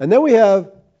 and then we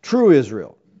have true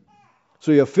Israel.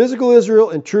 So you have physical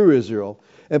Israel and true Israel.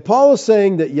 And Paul is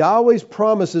saying that Yahweh's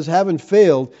promises haven't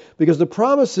failed because the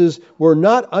promises were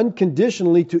not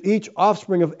unconditionally to each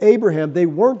offspring of Abraham. They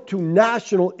weren't to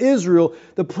national Israel.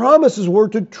 The promises were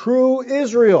to true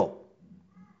Israel,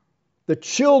 the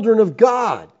children of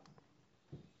God.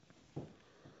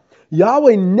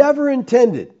 Yahweh never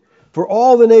intended for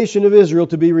all the nation of Israel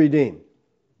to be redeemed.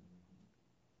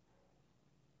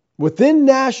 Within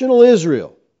national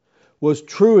Israel was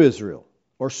true Israel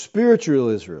or spiritual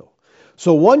Israel.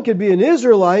 So one could be an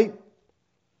Israelite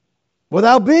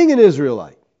without being an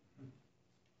Israelite.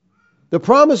 The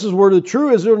promises were to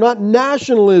true Israel, not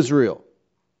national Israel.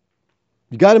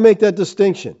 You've got to make that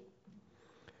distinction.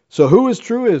 So who is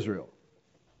true Israel?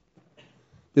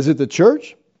 Is it the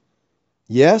church?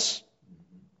 Yes.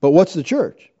 But what's the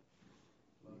church?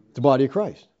 It's the body of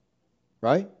Christ.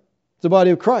 Right? It's the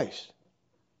body of Christ.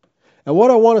 And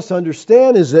what I want us to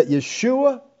understand is that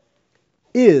Yeshua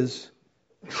is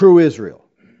true Israel.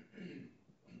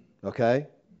 Okay?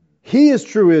 He is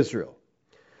true Israel.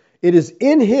 It is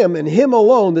in Him and Him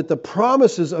alone that the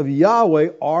promises of Yahweh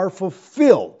are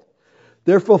fulfilled.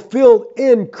 They're fulfilled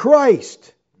in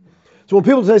Christ. So when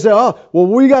people say, oh, well,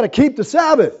 we got to keep the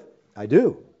Sabbath. I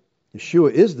do.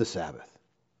 Yeshua is the Sabbath.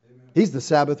 He's the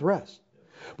Sabbath rest.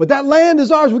 But that land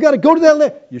is ours. We got to go to that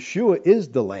land. Yeshua is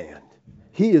the land.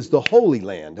 He is the Holy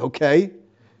Land, okay?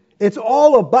 It's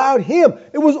all about Him.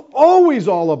 It was always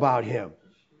all about Him.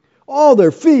 All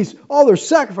their feasts, all their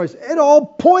sacrifices, it all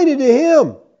pointed to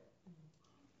Him.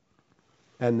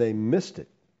 And they missed it.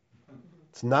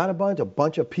 It's not a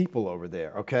bunch of people over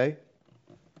there, okay?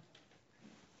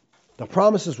 The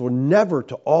promises were never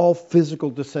to all physical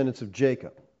descendants of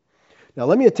Jacob. Now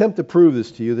let me attempt to prove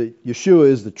this to you, that Yeshua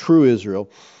is the true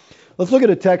Israel. Let's look at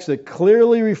a text that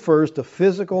clearly refers to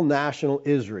physical national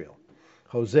Israel.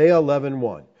 Hosea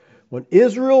 11:1. When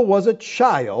Israel was a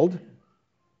child,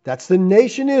 that's the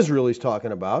nation Israel he's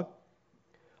talking about,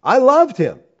 I loved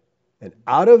him, and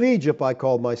out of Egypt I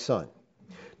called my son.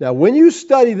 Now, when you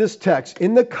study this text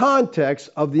in the context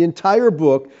of the entire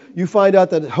book, you find out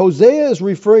that Hosea is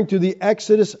referring to the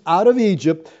exodus out of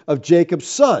Egypt of Jacob's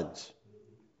sons.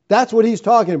 That's what he's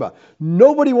talking about.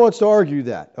 Nobody wants to argue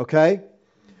that, okay?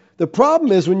 The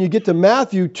problem is when you get to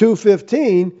Matthew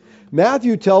 2:15,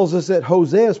 Matthew tells us that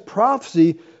Hosea's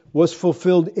prophecy was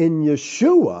fulfilled in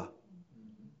Yeshua.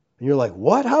 And you're like,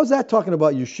 what? How's that talking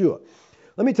about Yeshua?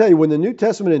 Let me tell you, when the New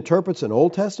Testament interprets an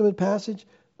Old Testament passage,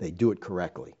 they do it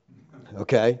correctly.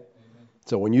 Okay?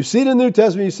 So when you see it in the New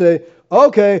Testament, you say,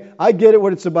 okay, I get it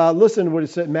what it's about. Listen to what it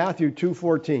said in Matthew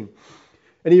 2:14.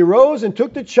 And he arose and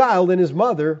took the child and his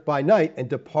mother by night and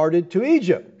departed to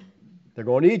Egypt. They're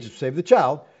going to Egypt to save the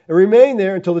child. And remained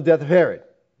there until the death of Herod.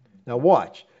 Now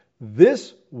watch.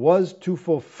 This was to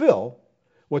fulfill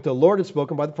what the Lord had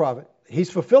spoken by the prophet. He's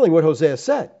fulfilling what Hosea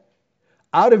said.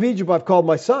 Out of Egypt I've called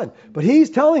my son. But he's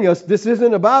telling us this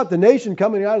isn't about the nation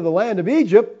coming out of the land of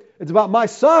Egypt. It's about my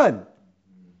son.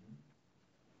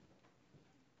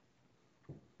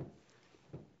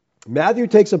 Matthew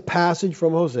takes a passage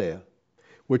from Hosea,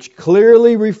 which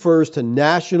clearly refers to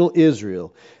national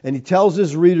Israel. And he tells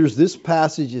his readers this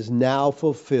passage is now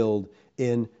fulfilled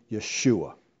in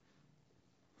Yeshua.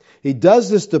 He does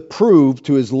this to prove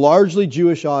to his largely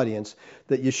Jewish audience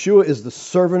that Yeshua is the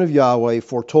servant of Yahweh,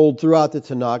 foretold throughout the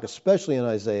Tanakh, especially in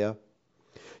Isaiah.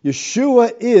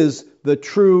 Yeshua is the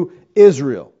true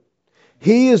Israel.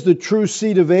 He is the true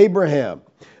seed of Abraham.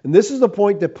 And this is the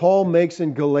point that Paul makes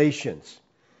in Galatians.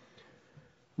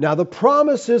 Now, the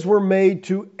promises were made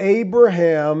to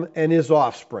Abraham and his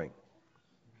offspring.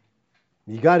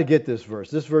 You got to get this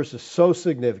verse. This verse is so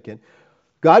significant.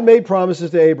 God made promises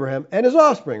to Abraham and his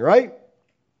offspring, right?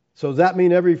 So does that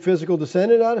mean every physical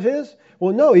descendant out of his?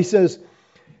 Well, no. He says,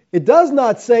 it does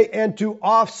not say, and to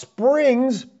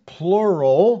offsprings,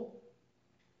 plural,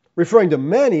 referring to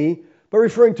many, but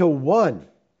referring to one.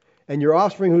 And your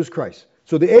offspring, who's Christ.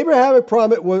 So the Abrahamic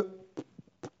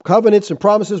covenants and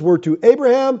promises were to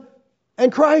Abraham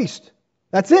and Christ.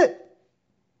 That's it.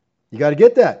 You got to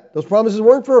get that. Those promises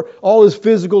weren't for all his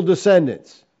physical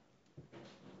descendants.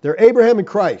 They're Abraham and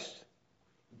Christ.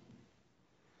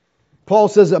 Paul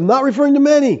says, I'm not referring to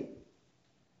many.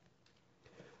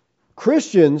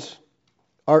 Christians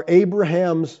are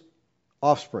Abraham's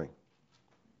offspring.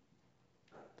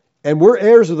 And we're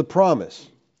heirs of the promise.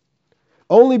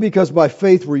 Only because by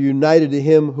faith we're united to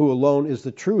him who alone is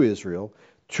the true Israel,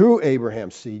 true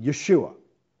Abraham's seed, Yeshua.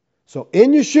 So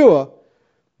in Yeshua,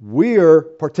 we are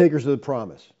partakers of the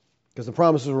promise. Because the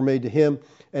promises were made to him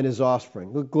and his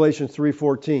offspring. Look at Galatians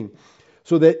 3:14.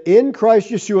 So that in Christ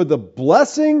Yeshua the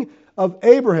blessing of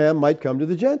Abraham might come to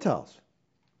the Gentiles.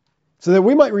 So that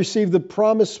we might receive the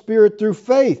promised Spirit through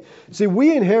faith. See,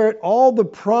 we inherit all the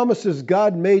promises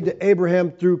God made to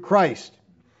Abraham through Christ.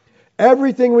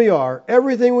 Everything we are,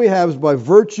 everything we have is by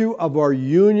virtue of our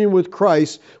union with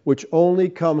Christ, which only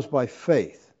comes by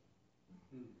faith.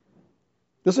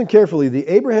 Listen carefully. The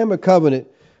Abrahamic covenant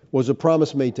was a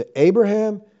promise made to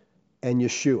Abraham and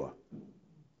Yeshua,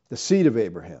 the seed of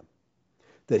Abraham.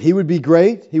 That he would be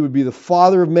great, he would be the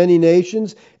father of many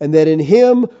nations, and that in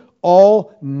him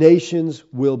all nations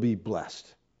will be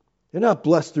blessed. They're not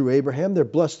blessed through Abraham, they're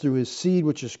blessed through his seed,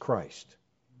 which is Christ.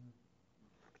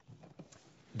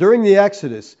 During the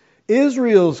Exodus,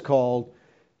 Israel is called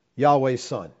Yahweh's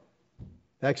son.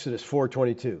 Exodus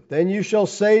 4:22. Then you shall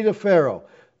say to Pharaoh,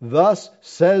 thus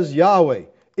says Yahweh,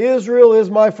 Israel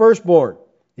is my firstborn.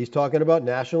 He's talking about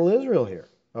national Israel here.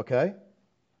 Okay?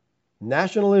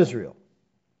 National Israel.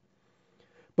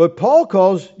 But Paul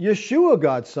calls Yeshua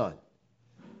God's son.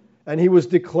 And he was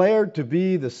declared to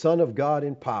be the Son of God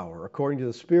in power, according to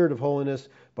the Spirit of holiness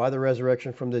by the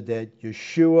resurrection from the dead,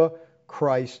 Yeshua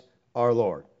Christ our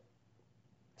Lord.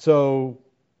 So,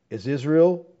 is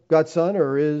Israel God's son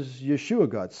or is Yeshua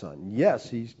God's son? Yes,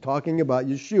 he's talking about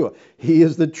Yeshua. He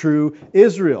is the true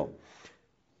Israel.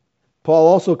 Paul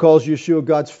also calls Yeshua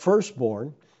God's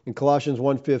firstborn. In Colossians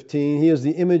 1:15, he is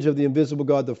the image of the invisible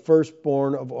God, the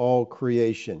firstborn of all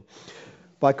creation.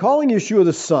 By calling Yeshua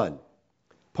the Son,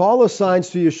 Paul assigns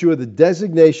to Yeshua the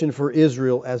designation for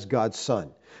Israel as God's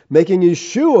son, making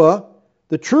Yeshua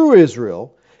the true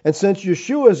Israel. And since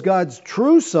Yeshua is God's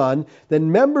true son,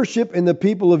 then membership in the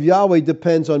people of Yahweh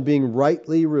depends on being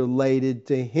rightly related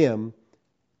to him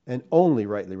and only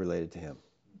rightly related to him.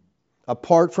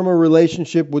 Apart from a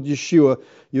relationship with Yeshua,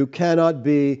 you cannot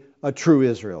be a true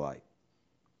Israelite.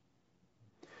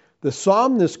 The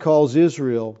psalmist calls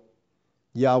Israel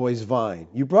Yahweh's vine.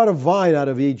 You brought a vine out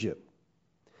of Egypt.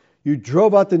 You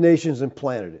drove out the nations and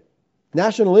planted it.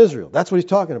 National Israel. That's what he's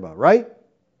talking about, right?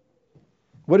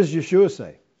 What does Yeshua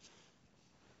say?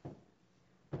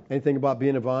 Anything about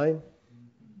being a vine?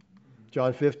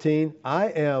 John 15, I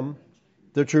am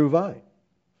the true vine.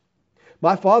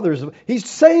 My Father is... He's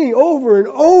saying over and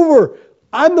over,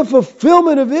 I'm the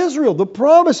fulfillment of Israel. The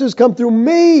promises come through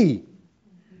me.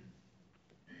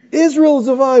 Israel is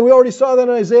the vine. We already saw that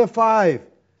in Isaiah 5.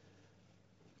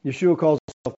 Yeshua calls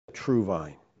himself the true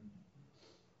vine.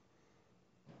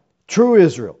 True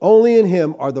Israel. Only in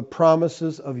him are the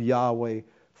promises of Yahweh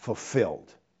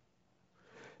fulfilled.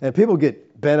 And people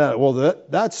get bent out. Well,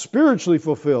 that's spiritually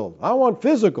fulfilled. I want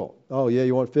physical. Oh, yeah,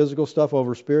 you want physical stuff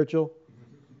over spiritual?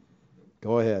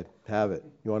 Go ahead. Have it.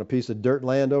 You want a piece of dirt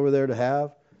land over there to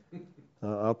have?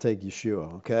 I'll take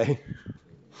Yeshua, okay?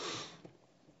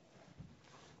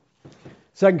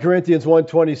 2 Corinthians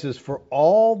 1:20 says, for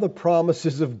all the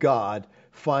promises of God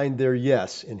find their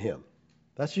yes in him.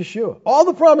 That's Yeshua. All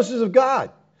the promises of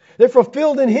God, they're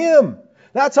fulfilled in him.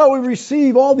 That's how we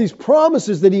receive all these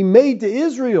promises that he made to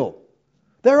Israel.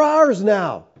 They're ours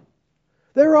now.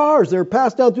 They're ours. They're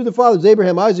passed down through the fathers,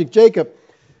 Abraham, Isaac, Jacob.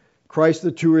 Christ,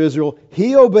 the true Israel.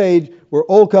 He obeyed where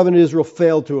Old Covenant Israel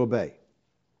failed to obey.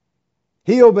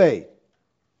 He obeyed.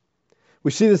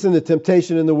 We see this in the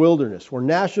temptation in the wilderness. Where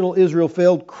national Israel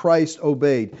failed, Christ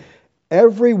obeyed.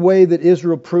 Every way that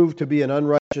Israel proved to be an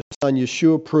unrighteous son,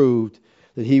 Yeshua proved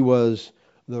that he was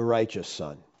the righteous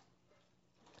son.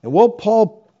 And what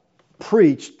Paul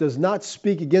preached does not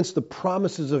speak against the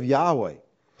promises of Yahweh,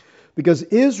 because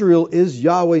Israel is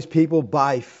Yahweh's people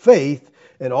by faith,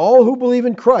 and all who believe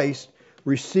in Christ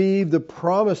receive the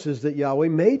promises that Yahweh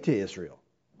made to Israel.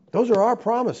 Those are our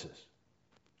promises.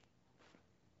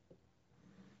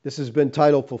 This has been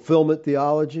titled fulfillment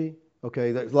theology.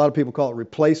 Okay, a lot of people call it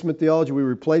replacement theology. We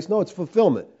replace. No, it's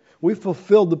fulfillment. We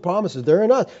fulfilled the promises. They're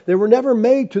in us. They were never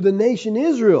made to the nation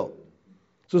Israel.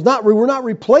 So we're not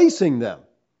replacing them.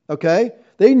 Okay?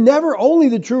 They never only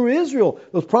the true Israel.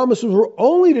 Those promises were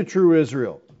only to true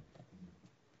Israel.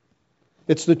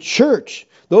 It's the church.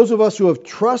 Those of us who have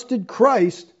trusted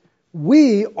Christ,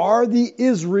 we are the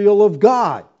Israel of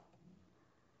God.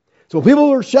 So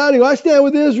people are shouting, I stand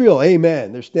with Israel.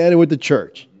 Amen. They're standing with the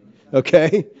church.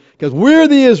 Okay? Because we're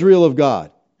the Israel of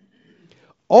God.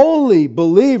 Only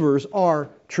believers are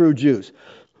true Jews.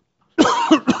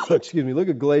 Excuse me. Look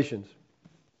at Galatians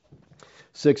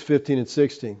 6:15 and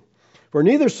 16. For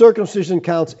neither circumcision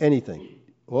counts anything.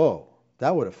 Whoa,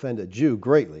 that would offend a Jew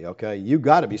greatly, okay? You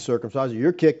got to be circumcised or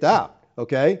you're kicked out,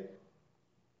 okay?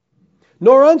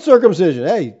 Nor uncircumcision.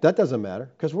 Hey, that doesn't matter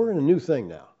because we're in a new thing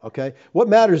now, okay? What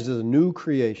matters is a new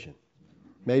creation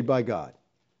made by God.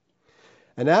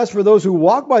 And as for those who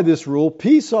walk by this rule,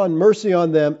 peace on mercy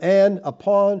on them and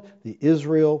upon the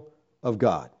Israel of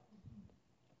God.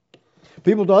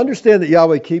 People, to understand that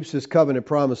Yahweh keeps His covenant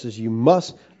promises, you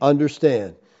must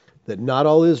understand that not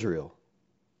all Israel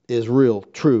is real,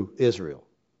 true Israel.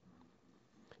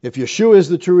 If Yeshua is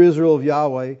the true Israel of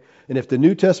Yahweh, and if the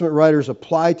New Testament writers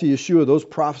apply to Yeshua those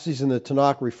prophecies in the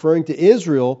Tanakh referring to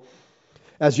Israel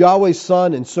as Yahweh's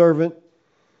son and servant,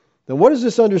 then what does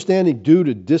this understanding do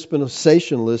to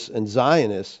dispensationalists and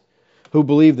Zionists who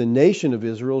believe the nation of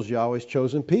Israel is Yahweh's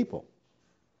chosen people,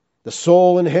 the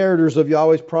sole inheritors of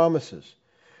Yahweh's promises,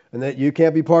 and that you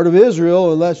can't be part of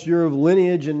Israel unless you're of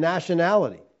lineage and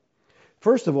nationality?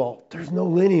 First of all, there's no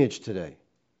lineage today.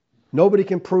 Nobody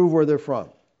can prove where they're from.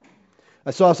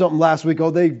 I saw something last week.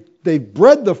 They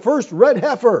bred the first red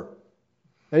heifer.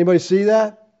 Anybody see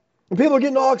that? And people are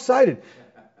getting all excited.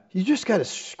 You just got to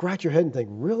scratch your head and think,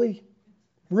 really?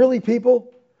 Really,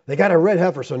 people? They got a red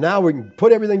heifer, so now we can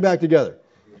put everything back together.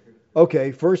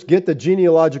 Okay, first get the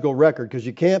genealogical record, because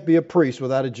you can't be a priest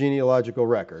without a genealogical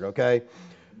record, okay?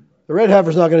 The red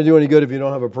heifer's not going to do any good if you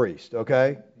don't have a priest,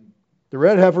 okay? The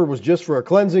red heifer was just for a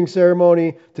cleansing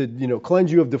ceremony to,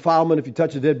 cleanse you of defilement if you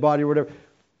touch a dead body or whatever.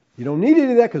 You don't need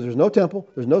any of that because there's no temple,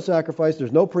 there's no sacrifice,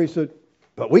 there's no priesthood.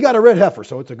 But we got a red heifer,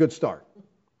 so it's a good start.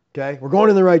 Okay? We're going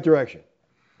in the right direction.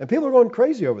 And people are going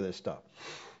crazy over this stuff.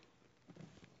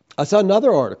 I saw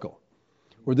another article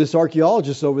where this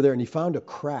archaeologist over there, and he found a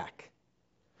crack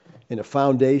in a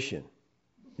foundation.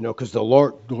 Because the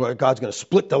Lord, God's going to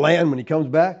split the land when He comes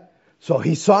back. So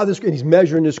he saw this, and he's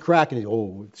measuring this crack,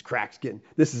 and this crack's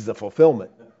this is the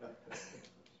fulfillment.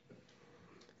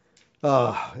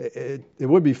 It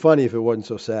would be funny if it wasn't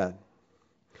so sad.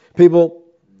 People,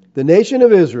 the nation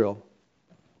of Israel,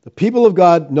 the people of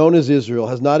God known as Israel,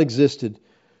 has not existed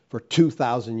for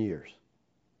 2,000 years.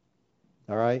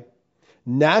 All right?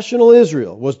 National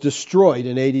Israel was destroyed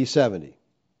in AD 70.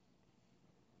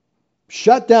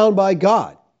 Shut down by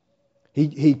God.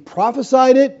 He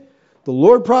prophesied it. The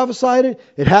Lord prophesied it.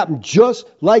 It happened just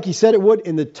like He said it would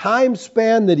in the time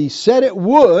span that He said it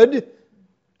would, and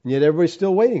yet everybody's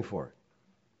still waiting for it.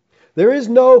 There is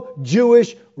no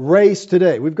Jewish race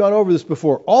today. We've gone over this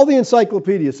before. All the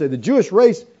encyclopedias say the Jewish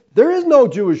race, there is no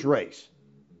Jewish race.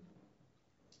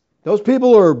 Those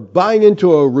people are buying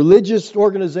into a religious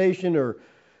organization, or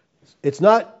it's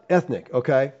not ethnic,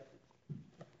 okay?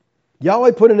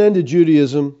 Yahweh put an end to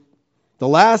Judaism. The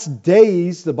last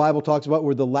days, the Bible talks about,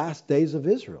 were the last days of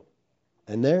Israel.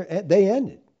 And they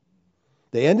ended.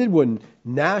 They ended when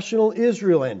national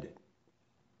Israel ended.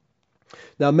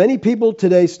 Now, many people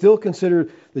today still consider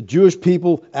the Jewish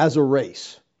people as a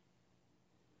race.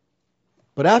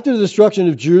 But after the destruction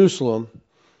of Jerusalem,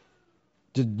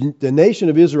 the nation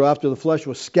of Israel, after the flesh,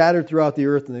 was scattered throughout the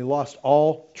earth, and they lost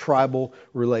all tribal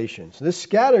relations. This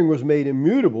scattering was made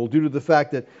immutable due to the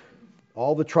fact that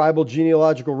all the tribal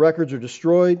genealogical records are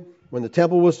destroyed when the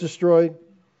temple was destroyed.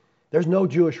 There's no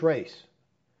Jewish race.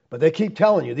 But they keep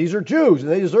telling you, these are Jews and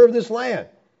they deserve this land.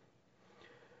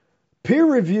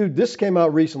 Peer-reviewed, this came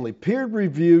out recently,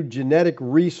 peer-reviewed genetic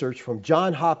research from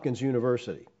Johns Hopkins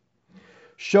University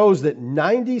shows that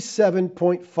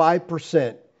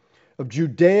 97.5% of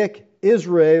Judaic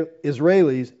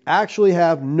Israelis actually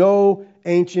have no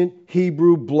ancient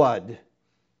Hebrew blood.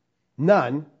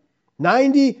 None.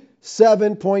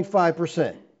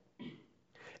 97.5%.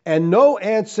 And no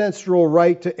ancestral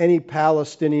right to any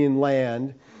Palestinian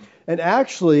land, and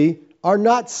actually are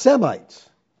not Semites.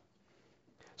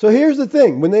 So here's the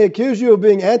thing. When they accuse you of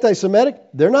being anti-Semitic,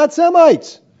 they're not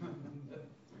Semites.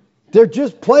 They're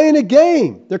just playing a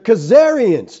game. They're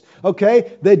Khazarians.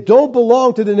 Okay? They don't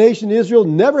belong to the nation Israel,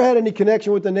 never had any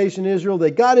connection with the nation Israel.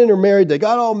 They got intermarried. They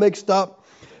got all mixed up.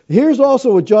 Here's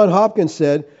also what John Hopkins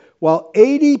said. While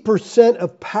 80%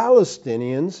 of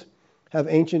Palestinians have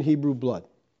ancient Hebrew blood,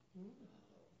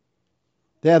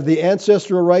 they have the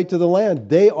ancestral right to the land.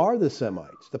 They are the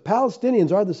Semites. The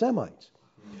Palestinians are the Semites.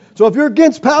 So if you're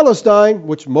against Palestine,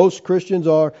 which most Christians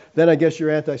are, then I guess you're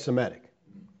anti-Semitic.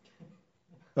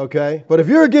 Okay? But if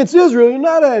you're against Israel, you're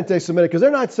not anti-Semitic because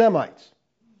they're not Semites.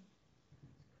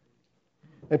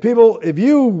 And people, if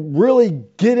you really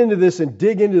get into this and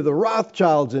dig into the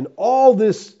Rothschilds and all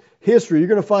this history, you're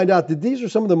going to find out that these are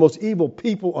some of the most evil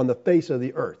people on the face of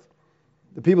the earth.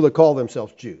 The people that call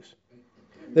themselves Jews.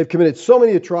 They've committed so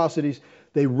many atrocities.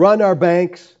 They run our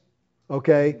banks,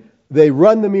 okay? They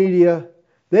run the media.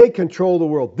 They control the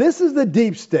world. This is the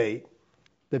deep state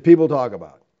that people talk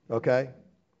about, okay?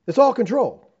 It's all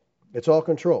control. It's all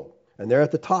control. And they're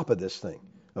at the top of this thing,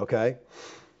 okay?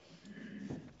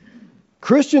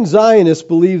 Christian Zionists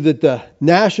believe that the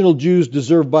national Jews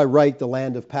deserve by right the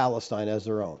land of Palestine as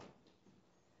their own.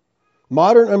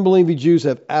 Modern unbelieving Jews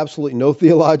have absolutely no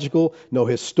theological, no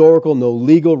historical, no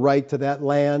legal right to that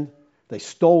land. They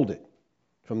stole it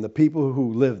from the people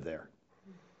who lived there.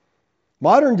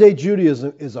 Modern day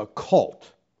Judaism is a cult.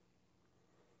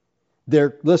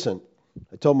 Listen,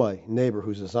 I told my neighbor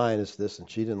who's a Zionist this, and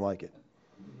she didn't like it.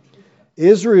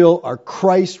 Israel are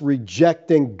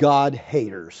Christ-rejecting God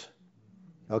haters.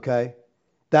 Okay?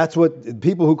 That's what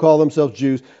people who call themselves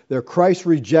Jews, they're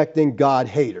Christ-rejecting God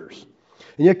haters.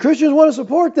 And yet Christians want to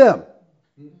support them.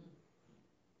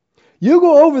 You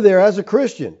go over there as a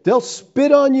Christian, they'll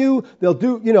spit on you, they'll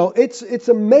do, it's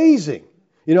amazing.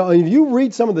 And if you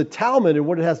read some of the Talmud and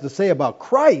what it has to say about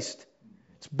Christ,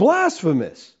 it's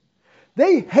blasphemous.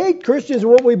 They hate Christians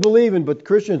and what we believe in, but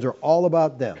Christians are all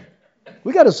about them.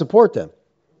 We got to support them.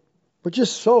 We're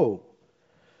just so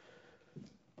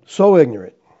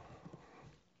ignorant.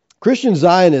 Christian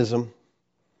Zionism,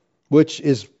 which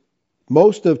is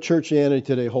most of churchianity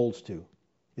today holds to,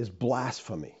 is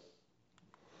blasphemy.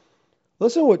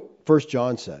 Listen to what 1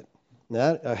 John said.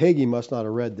 Now, Hagee must not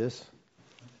have read this.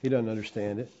 He doesn't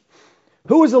understand it.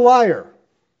 Who is a liar?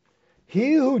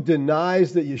 He who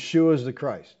denies that Yeshua is the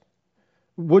Christ.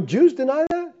 Would Jews deny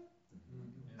that?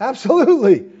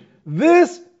 Absolutely.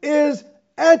 This is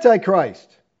Antichrist.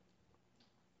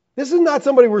 This is not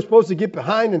somebody we're supposed to get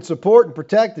behind and support and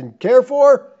protect and care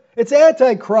for. It's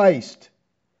Antichrist.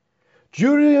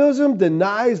 Judaism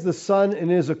denies the Son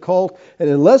and is a cult, and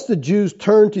unless the Jews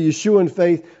turn to Yeshua in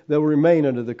faith, they'll remain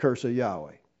under the curse of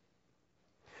Yahweh.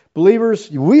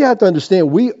 Believers, we have to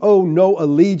understand we owe no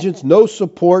allegiance, no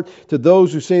support to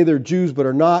those who say they're Jews but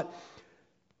are not.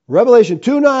 Revelation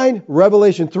 2:9,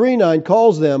 Revelation 3:9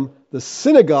 calls them the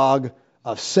synagogue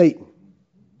of Satan.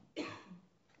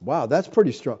 Wow, that's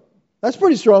pretty strong. That's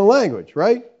pretty strong language,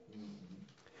 right?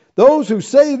 Those who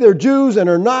say they're Jews and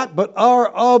are not, but are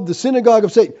of the synagogue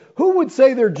of Satan. Who would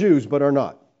say they're Jews but are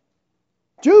not?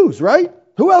 Jews, right?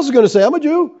 Who else is going to say, I'm a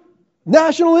Jew?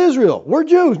 National Israel. We're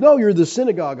Jews. No, you're the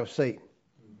synagogue of Satan.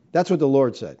 That's what the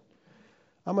Lord said.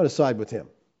 I'm going to side with him.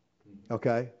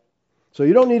 Okay? So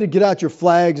you don't need to get out your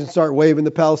flags and start waving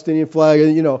the Palestinian flag.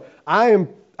 I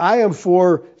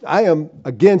am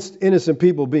against innocent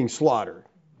people being slaughtered.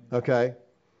 Okay?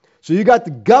 So you got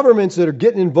the governments that are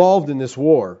getting involved in this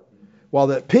war, while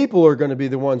the people are going to be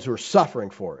the ones who are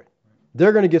suffering for it.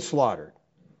 They're going to get slaughtered.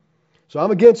 So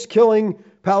I'm against killing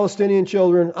Palestinian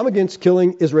children. I'm against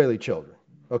killing Israeli children.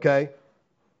 Okay?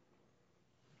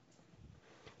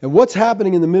 And what's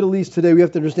happening in the Middle East today, we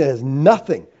have to understand, has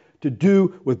nothing to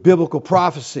do with biblical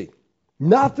prophecy.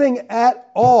 Nothing at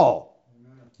all.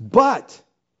 But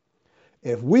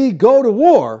if we go to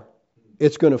war,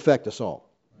 it's going to affect us all.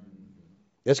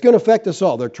 It's going to affect us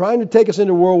all. They're trying to take us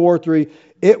into World War III.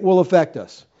 It will affect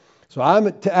us. So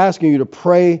I'm asking you to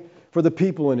pray for the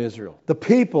people in Israel. The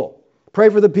people. Pray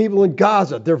for the people in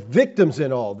Gaza. They're victims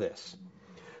in all this.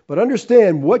 But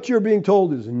understand, what you're being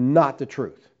told is not the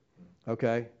truth.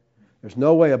 Okay? There's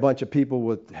no way a bunch of people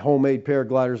with homemade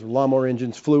paragliders with lawnmower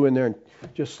engines flew in there and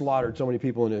just slaughtered so many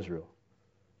people in Israel.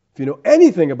 If you know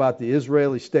anything about the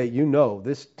Israeli state, you know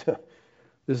this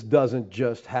doesn't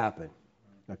just happen.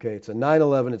 Okay, it's a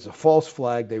 9/11, it's a false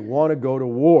flag. They want to go to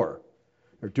war.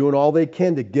 They're doing all they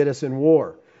can to get us in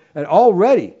war. And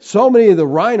already, so many of the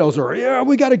rhinos are, yeah,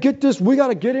 we got to get this, we got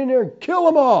to get in there and kill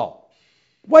them all.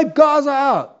 Wipe Gaza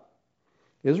out.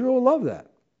 Israel will love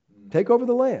that. Take over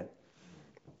the land.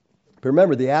 But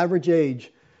remember, the average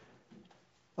age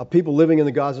of people living in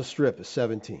the Gaza Strip is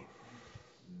 17.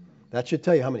 That should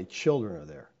tell you how many children are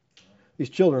there. These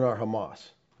children are Hamas,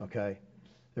 okay?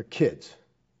 They're kids.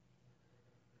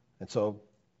 And so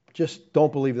just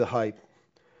don't believe the hype.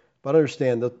 But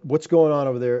understand that what's going on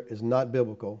over there is not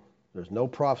biblical. There's no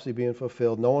prophecy being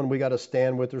fulfilled. No one we got to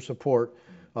stand with or support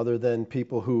other than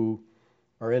people who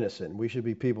are innocent. We should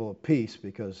be people of peace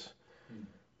because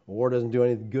war doesn't do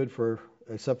anything good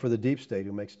except for the deep state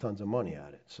who makes tons of money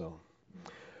at it. So,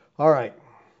 all right,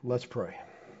 let's pray.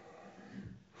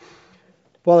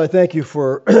 Father, I thank you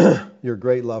for your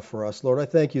great love for us. Lord, I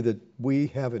thank you that we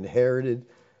have inherited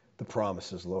the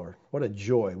promises, Lord. What a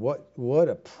joy. What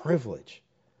a privilege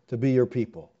to be your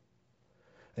people.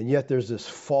 And yet there's this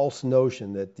false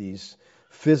notion that these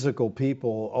physical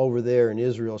people over there in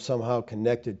Israel are somehow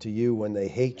connected to you when they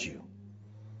hate you.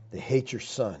 They hate your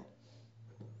son.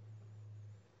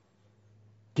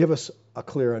 Give us a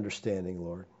clear understanding,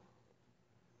 Lord.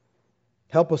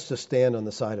 Help us to stand on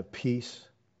the side of peace.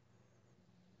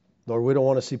 Lord, we don't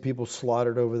want to see people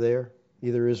slaughtered over there,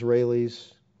 either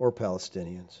Israelis or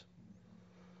Palestinians.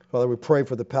 Father, we pray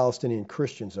for the Palestinian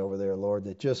Christians over there, Lord,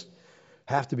 that just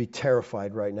have to be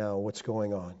terrified right now of what's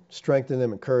going on. Strengthen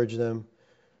them, encourage them.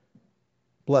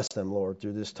 Bless them, Lord,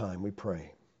 through this time, we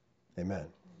pray. Amen.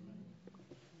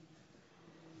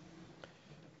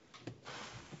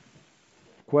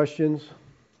 Questions?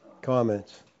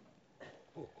 Comments?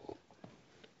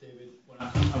 David, when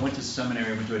I went to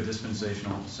seminary, I went to a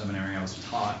dispensational seminary, I was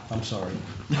taught. I'm sorry.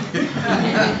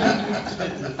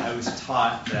 I was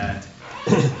taught that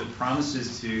the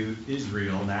promises to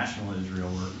Israel, national Israel,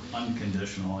 were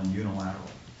unconditional and unilateral.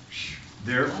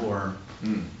 Therefore,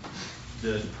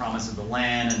 the promise of the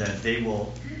land and that they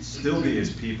will still be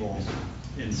his people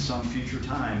in some future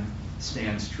time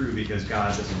stands true because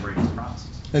God doesn't break his promises.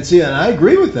 And see, and I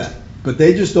agree with that. But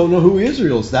they just don't know who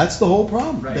Israel is. That's the whole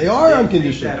problem. Right. They are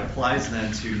unconditional. That applies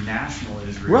then to national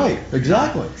Israel. Right,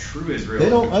 exactly. True Israel. They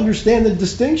don't understand the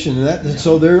distinction.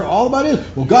 So they're all about it.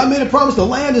 Well, God made a promise. The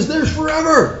land is theirs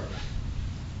forever.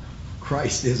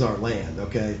 Christ is our land,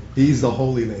 okay? He's the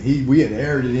Holy Land. We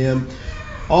inherited him.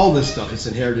 All this stuff is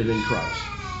inherited in Christ.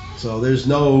 So there's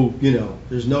no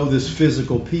this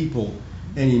physical people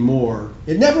anymore.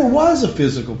 It never was a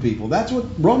physical people. That's what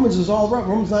Romans is all about.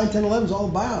 Romans 9, 10, 11 is all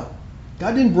about.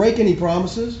 God didn't break any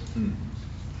promises.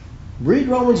 Read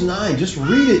Romans 9. Just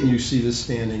read it and you see this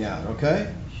standing out,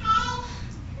 okay?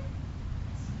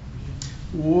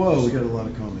 Whoa, we got a lot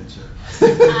of comments here.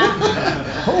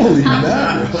 Holy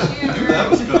mackerel. That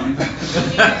was coming.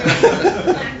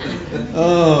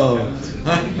 Oh.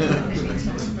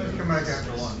 Come back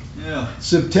after lunch. Yeah.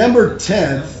 September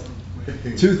 10th,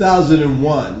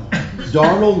 2001,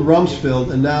 Donald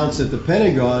Rumsfeld announced that the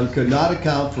Pentagon could not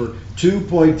account for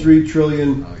 $2.3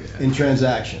 trillion in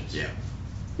transactions.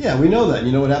 Yeah, we know that.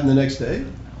 You know what happened the next day?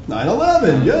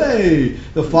 9/11. Yay!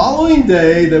 The following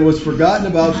day that was forgotten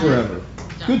about forever.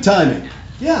 Good timing.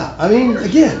 Yeah, I mean,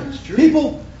 again,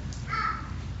 people,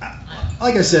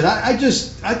 like I said, I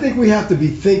think we have to be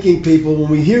thinking people.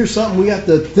 When we hear something, we have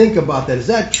to think about that. Is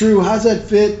that true? How's that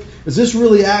fit? Is this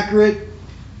really accurate?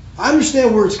 I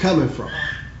understand where it's coming from.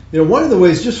 One of the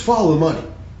ways, just follow the money.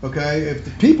 Okay? If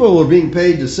the people are being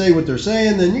paid to say what they're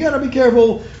saying, then you got to be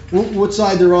careful what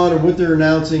side they're on and what they're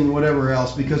announcing and whatever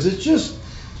else. Because it's just,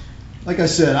 like I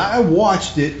said, I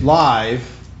watched it live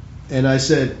and I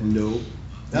said, no,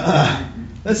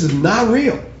 this is not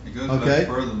real. It goes back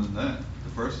further than that.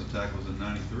 The first attack was in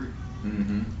 '93.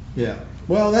 Mm-hmm. Yeah.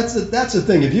 Well, that's the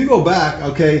thing. If you go back,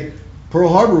 okay, Pearl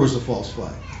Harbor was a false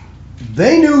flag.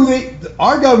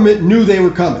 Our government knew they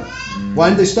were coming. Mm-hmm. Why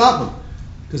didn't they stop them?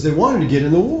 Because they wanted to get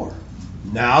in the war.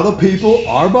 Now the people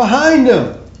are behind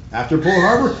them. After Pearl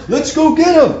Harbor, let's go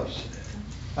get them.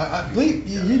 I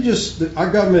believe our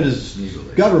government is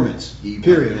governments,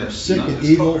 period. Are sick and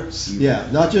evil. Ours. Yeah,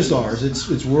 not just ours.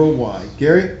 It's worldwide.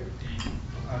 Gary?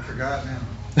 I forgot now.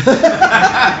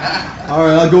 All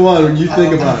right, I'll go on when you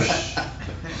think about it.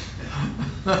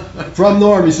 From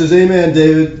Norm, he says, Amen,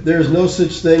 David. There is no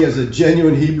such thing as a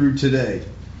genuine Hebrew today.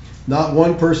 Not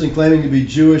one person claiming to be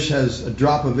Jewish has a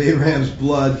drop of Abraham's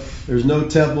blood. There's no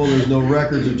temple. There's no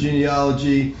records of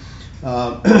genealogy.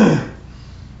 To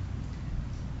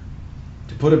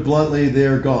put it bluntly, they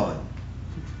are gone.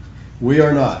 We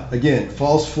are not. Again,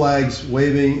 false flags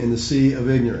waving in the sea of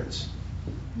ignorance.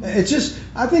 It's just,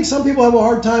 I think some people have a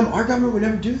hard time. Our government would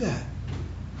never do that.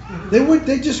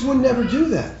 They just would never do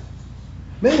that.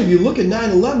 Man, if you look at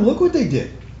 9/11, look what they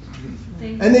did.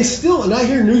 And they still, and I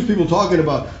hear news people talking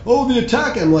about, oh, the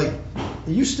attack. I'm like,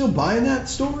 are you still buying that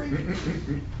story?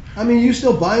 I mean, you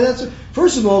still buying that story?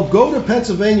 First of all, go to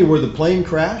Pennsylvania where the plane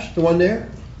crashed, the one there.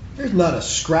 There's not a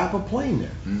scrap of plane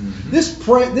there. Mm-hmm.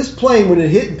 This plane, when it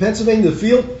hit in Pennsylvania, the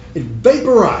field, it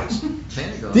vaporized.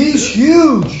 These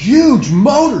huge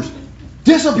motors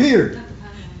disappeared.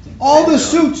 All the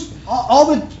suits,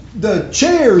 all the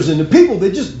chairs and the people,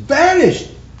 they just vanished.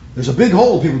 There's a big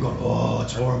hole. People going, oh,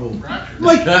 it's horrible.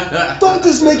 Like, don't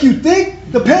this make you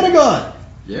think? The Pentagon.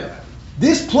 Yeah.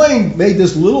 This plane made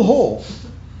this little hole.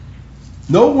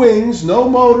 No wings, no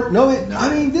motor,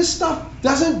 I mean, this stuff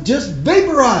doesn't just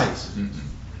vaporize.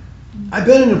 Mm-hmm. I've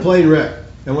been in a plane wreck,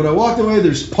 and when I walked away,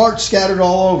 there's parts scattered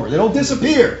all over. They don't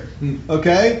disappear,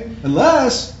 okay?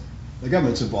 Unless the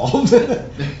government's involved.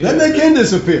 Then they can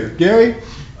disappear. Gary?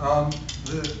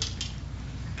 The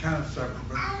kind of separate,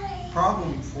 but the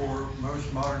problem for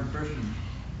most modern Christians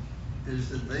is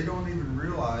that they don't even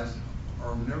realize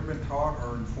or have never been taught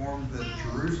or informed that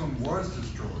Jerusalem was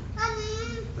destroyed.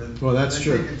 Well, that's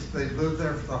true. They lived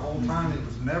there for the whole time. It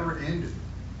was never ended.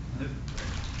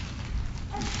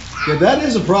 Yeah, that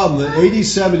is a problem. That AD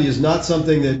 70 is not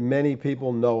something that many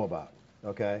people know about,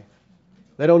 okay?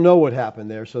 They don't know what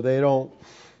happened there, so they don't,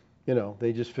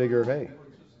 they just figure, hey. It's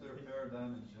just their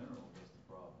paradigm in general that's the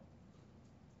problem.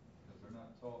 Because they're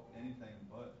not taught anything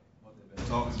but what they've been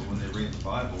taught. So when they read the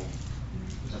Bible,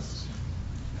 that's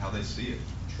how they see it.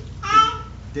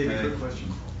 David, quick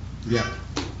question. Yeah.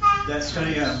 That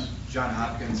study of John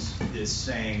Hopkins is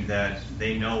saying that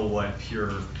they know what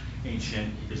pure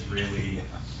ancient Israeli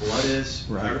blood is.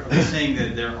 Right. Are they saying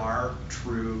that there are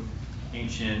true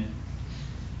ancient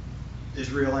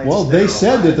Israelites? Well, they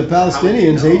said that the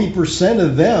Palestinians, 80%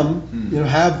 of them,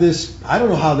 have this. I don't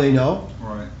know how they know.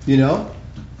 Right.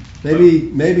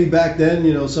 Maybe back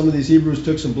then, some of these Hebrews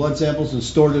took some blood samples and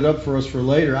stored it up for us for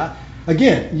later.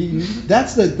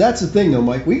 That's the thing, though,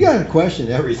 Mike. We got to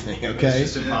question everything. Okay.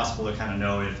 It's just impossible to kind of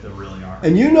know if there really are.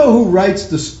 And you know who writes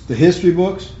the history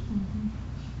books?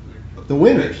 The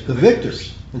winners, the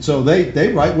victors. And so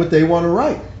they write what they want to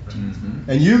write. Mm-hmm.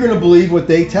 And you're going to believe what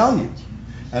they tell you.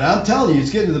 And I'm telling you,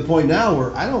 it's getting to the point now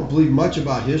where I don't believe much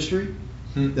about history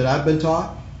that I've been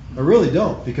taught. I really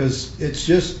don't, because it's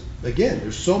just, again,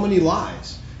 there's so many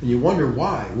lies. And you wonder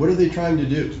why. What are they trying to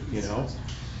do,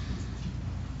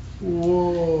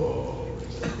 Whoa.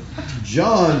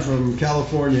 John from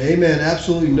California. Amen.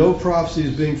 Absolutely no prophecy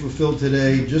is being fulfilled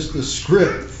today. Just the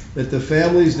script that the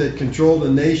families that control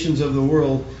the nations of the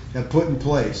world have put in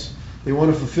place. They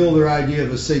want to fulfill their idea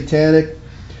of a satanic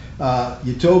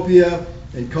utopia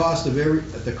and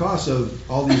at the cost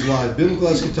of all these lies. Biblical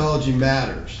eschatology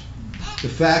matters. The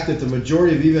fact that the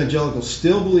majority of evangelicals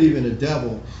still believe in a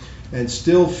devil and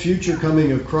still future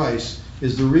coming of Christ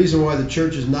is the reason why the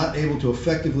church is not able to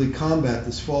effectively combat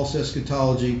this false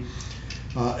eschatology.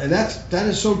 And that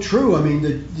is so true. I mean,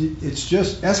 it's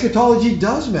just, eschatology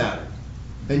does matter.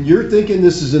 And you're thinking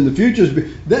this is in the future.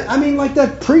 Like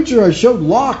that preacher I showed,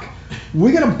 Locke,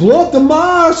 we got to blow up the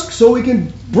mosque so we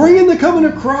can bring in the coming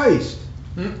of Christ.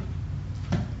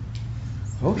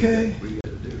 Okay. We got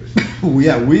to do it.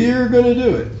 Yeah, we're going to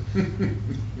do it.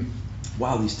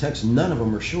 Wow, these texts, none of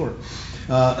them are short.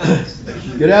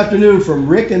 Good afternoon from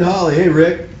Rick and Holly. Hey,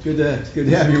 Rick. Good to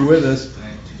have you with us.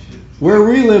 Where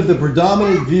we live, the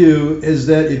predominant view is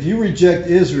that if you reject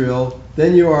Israel,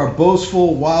 then you are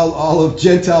boastful, wild olive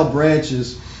Gentile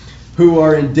branches who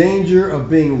are in danger of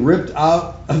being ripped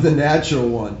out of the natural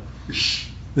one.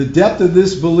 The depth of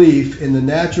this belief in the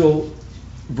natural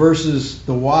versus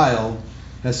the wild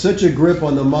has such a grip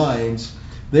on the minds,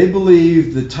 they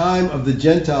believe the time of the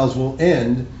Gentiles will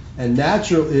end and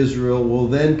natural Israel will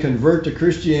then convert to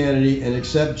Christianity and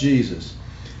accept Jesus.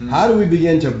 How do we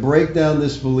begin to break down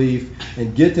this belief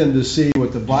and get them to see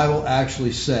what the Bible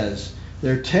actually says?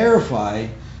 They're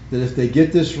terrified that if they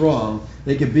get this wrong,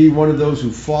 they could be one of those who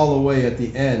fall away at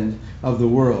the end of the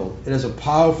world. It has a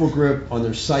powerful grip on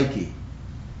their psyche.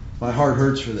 My heart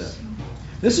hurts for them.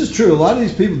 This is true. A lot of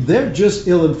these people, they're just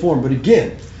ill-informed. But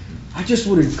again, I just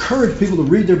would encourage people to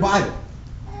read their Bible.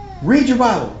 Read your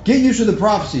Bible. Get used to the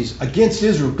prophecies against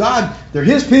Israel. God, they're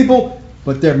His people,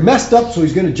 but they're messed up, so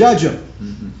He's going to judge them.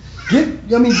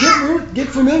 Get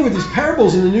familiar with these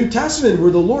parables in the New Testament where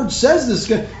the Lord says this.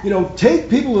 Take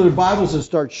people to their Bibles and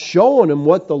start showing them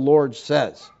what the Lord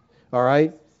says. All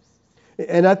right?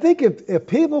 And I think if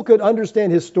people could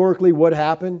understand historically what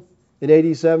happened in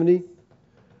AD 70,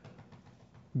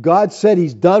 God said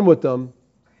He's done with them.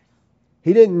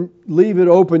 He didn't leave it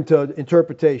open to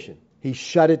interpretation. He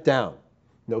shut it down.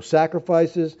 No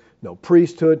sacrifices, no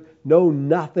priesthood, no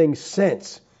nothing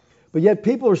since. But yet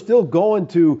people are still going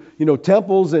to,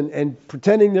 temples and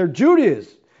pretending they're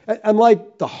Judaism. And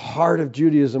like the heart of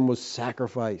Judaism was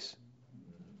sacrifice.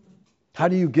 How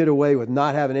do you get away with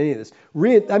not having any of this?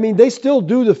 They still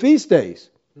do the feast days.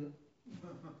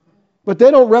 But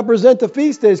they don't represent the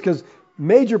feast days because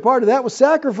major part of that was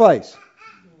sacrifice.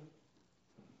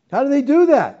 How do they do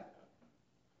that?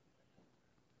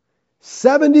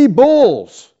 70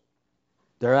 bulls.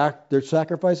 They're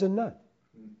sacrificing none.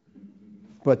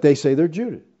 But they say they're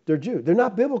Judah. They're Jew. They're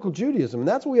not biblical Judaism. And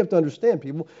that's what we have to understand,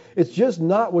 people. It's just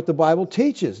not what the Bible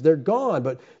teaches. They're gone.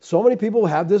 But so many people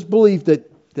have this belief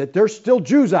that there's still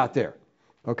Jews out there.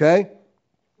 Okay?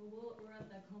 We're at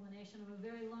the culmination of a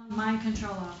very long mind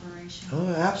control operation.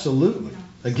 Oh, absolutely.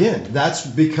 Again, that's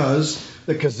because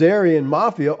the Khazarian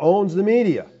mafia owns the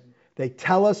media. They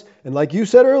tell us, and like you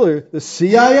said earlier, the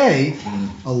CIA,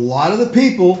 a lot of the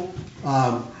people,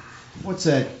 what's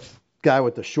that guy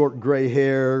with the short gray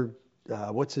hair?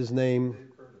 What's his name?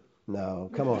 No,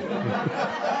 come on.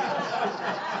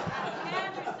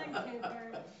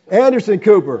 Anderson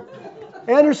Cooper.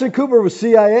 Anderson Cooper was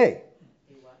CIA.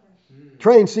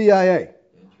 Trained CIA.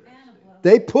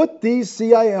 They put these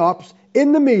CIA ops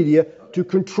in the media to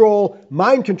control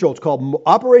mind control. It's called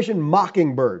Operation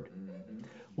Mockingbird.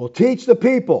 We'll teach the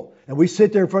people. And we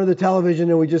sit there in front of the television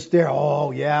and we just stare.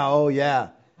 Oh, yeah, oh, yeah.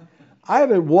 I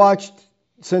haven't watched,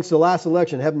 since the last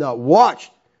election, have not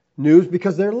watched news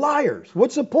because they're liars.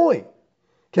 What's the point?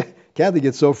 Kathy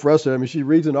gets so frustrated. She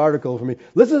reads an article for me.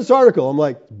 Listen to this article. I'm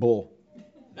like, bull.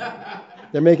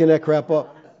 They're making that crap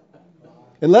up.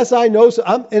 Unless I know,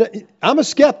 I'm a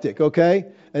skeptic, okay?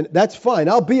 And that's fine.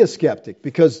 I'll be a skeptic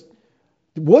because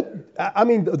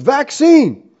the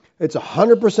vaccine, it's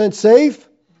 100% safe.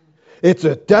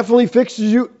 It definitely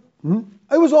fixes you.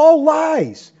 It was all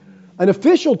lies. An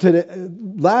official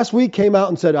last week came out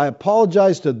and said, I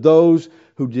apologize to those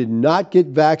who did not get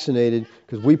vaccinated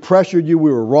because we pressured you.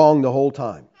 We were wrong the whole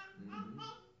time.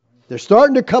 They're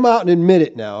starting to come out and admit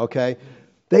it now, okay?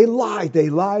 They lie, they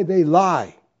lie, they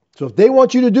lie. So if they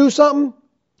want you to do something,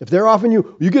 if they're offering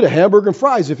you get a hamburger and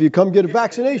fries if you come get a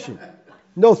vaccination.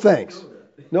 No thanks.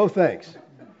 No thanks.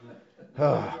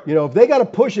 If they got to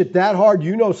push it that hard,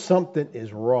 something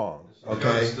is wrong. Okay.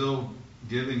 They're still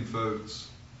giving folks,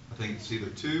 I think it's either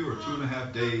 2 or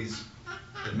 2.5 days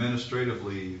administrative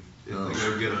leave if they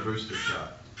go get a booster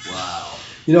shot. Wow.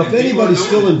 If anybody's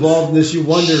still involved in this, you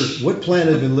wonder what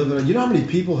planet they've been living on. You know how many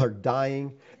people are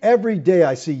dying? Every day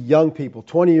I see young people,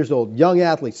 20 years old, young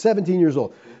athletes, 17 years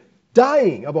old,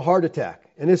 dying of a heart attack.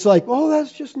 And it's like, oh,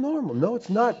 that's just normal. No, it's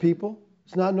not, people.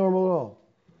 It's not normal at all.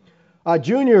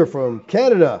 Junior from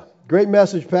Canada, great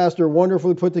message, Pastor,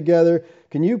 wonderfully put together.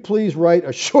 Can you please write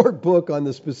a short book on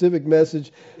the specific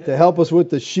message to help us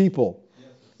with the sheeple?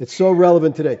 It's so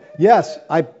relevant today. Yes,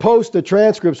 I post the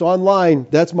transcripts online.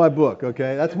 That's my book,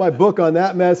 okay? That's my book on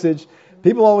that message.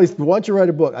 People always want you to write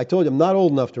a book. I told you I'm not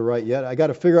old enough to write yet. I got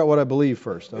to figure out what I believe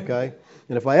first, okay?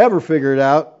 And if I ever figure it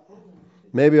out,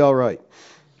 maybe I'll write.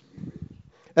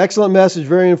 Excellent message,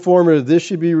 very informative. This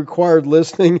should be required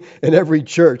listening in every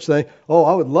church. Saying, oh,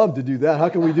 I would love to do that. How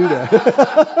can we do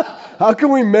that? How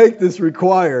can we make this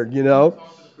required,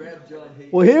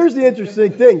 Well, here's the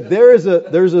interesting thing. There's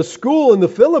a school in the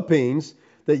Philippines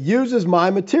that uses my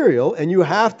material, and you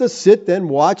have to sit and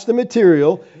watch the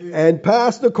material and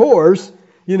pass the course,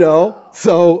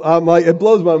 So I'm like, it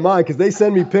blows my mind because they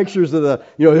send me pictures of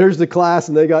here's the class,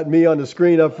 and they got me on the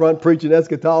screen up front preaching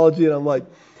eschatology, and I'm like,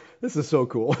 this is so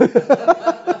cool.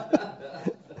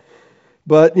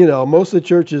 But, most of the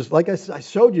churches, like I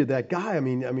showed you that guy, I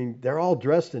mean, they're all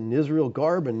dressed in Israel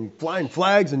garb and flying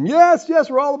flags, and yes,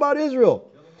 we're all about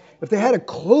Israel. If they had a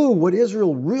clue what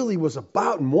Israel really was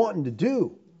about and wanting to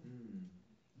do.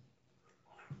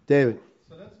 David.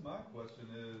 So that's my question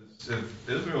is, if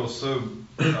Israel is so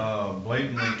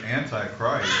blatantly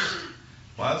anti-Christ,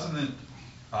 why isn't it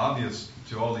obvious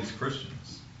to all these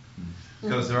Christians?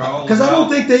 Because I don't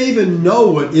think they even know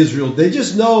what Israel. They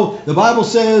just know the Bible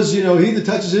says, he that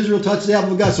touches Israel touches the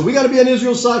apple of God. So we got to be on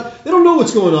Israel's side. They don't know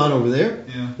what's going on over there.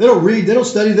 Yeah. They don't read. They don't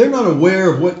study. They're not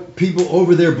aware of what people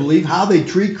over there believe, how they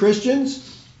treat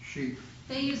Christians. Sheep.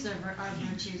 They use their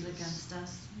virtues against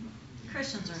us.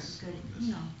 Christians are good,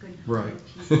 good Right.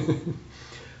 people.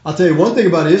 I'll tell you one thing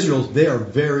about Israel. They are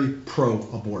very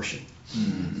pro-abortion.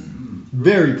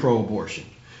 Very pro-abortion.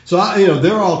 So,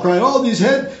 they're all crying, oh,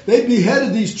 they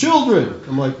beheaded these children.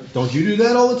 I'm like, don't you do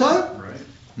that all the time? Right.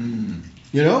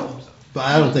 But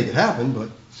I don't think it happened,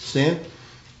 but Stan?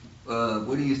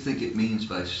 What do you think it means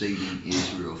by saving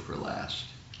Israel for last?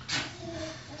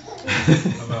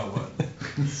 About what?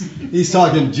 He's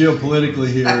talking geopolitically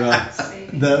here.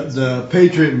 The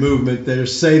Patriot movement, they're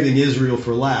saving Israel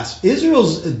for last.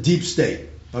 Israel's a deep state,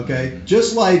 okay?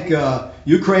 Just like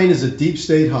Ukraine is a deep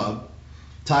state hub,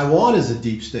 Taiwan is a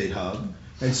deep state hub,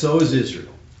 and so is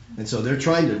Israel. And so they're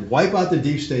trying to wipe out the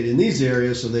deep state in these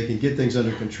areas so they can get things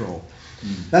under control.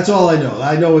 That's all I know.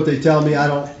 I know what they tell me. I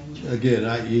don't, again,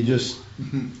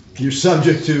 you're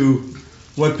subject to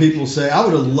what people say. I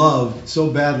would have loved so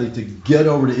badly to get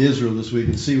over to Israel this week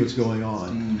and see what's going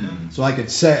on. So I could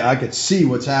see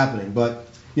what's happening. But,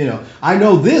 I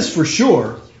know this for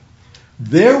sure.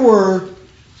 There were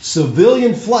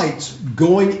civilian flights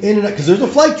going in and out, because there's a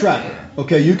flight tracker.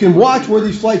 Okay, you can watch where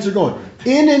these flights are going.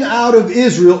 In and out of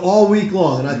Israel all week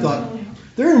long. And I thought,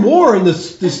 they're in war and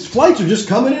these flights are just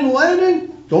coming in and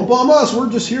landing? Don't bomb us, we're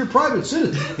just here private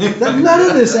citizens. None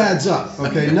of this adds up.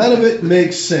 Okay, none of it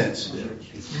makes sense.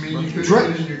 You mean you could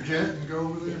get in your jet and go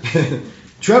over there?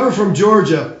 Trevor from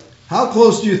Georgia, how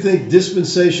close do you think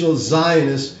dispensational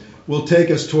Zionists will take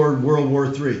us toward World War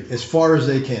III? As far as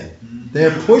they can.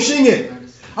 They're pushing it.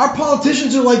 Our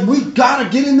politicians are like, we got to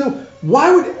get in the...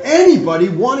 Why would anybody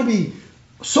want to be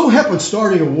so hep on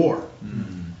starting a war?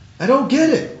 I don't get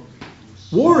it.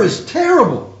 War is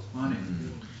terrible.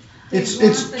 It's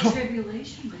the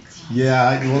tribulation to come.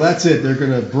 Yeah, well, that's it. They're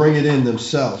going to bring it in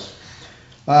themselves.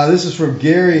 This is from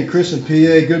Gary and Chris in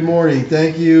PA. Good morning.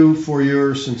 Thank you for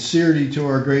your sincerity to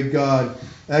our great God.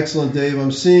 Excellent, Dave.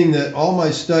 I'm seeing that all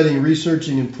my studying,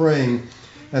 researching, and praying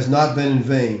has not been in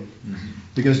vain.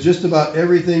 Because just about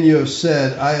everything you have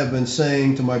said, I have been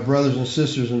saying to my brothers and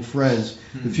sisters and friends.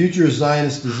 The future of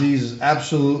Zionist disease is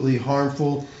absolutely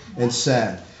harmful and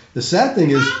sad. The sad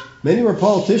thing is, many of our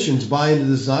politicians buy into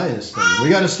the Zionist thing. We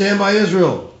got to stand by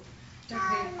Israel.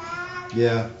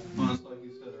 Yeah. Well, it's like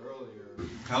you said earlier,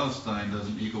 Palestine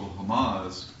doesn't equal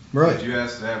Hamas. Right. But you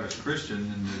ask the average Christian,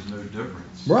 and there's no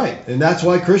difference. Right. And that's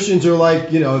why Christians are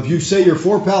like, if you say you're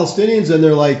for Palestinians, then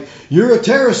they're like, you're a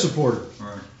terrorist supporter.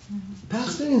 Right.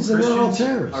 Palestinians are not all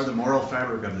terrorists. Are the moral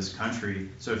fabric of this country.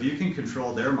 So if you can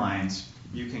control their minds,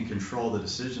 you can control the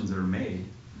decisions that are made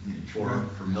for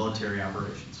military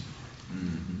operations.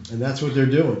 And that's what they're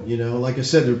doing. Like I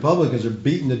said, the Republicans are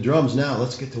beating the drums now.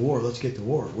 Let's get to war. Let's get to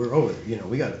war. We're over it.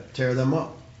 We got to tear them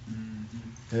up.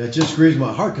 And it just grieves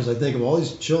my heart because I think of all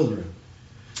these children.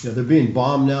 They're being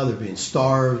bombed now. They're being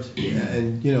starved.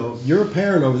 And, you're a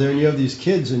parent over there and you have these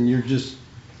kids and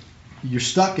you're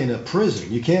stuck in a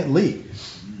prison. You can't leave.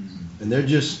 And they're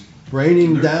just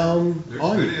raining down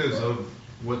on you. There's videos of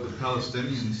what the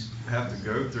Palestinians have to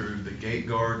go through, the gate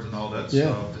guards and all that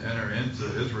stuff to enter into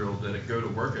Israel, that go to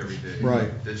work every day.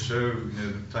 Right. That show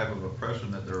the type of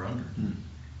oppression that they're under.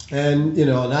 And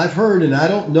and I've heard, and I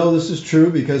don't know this is true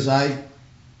because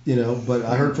but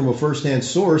I heard from a first-hand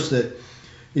source that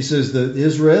he says the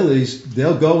Israelis,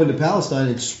 they'll go into Palestine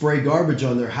and spray garbage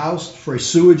on their house, spray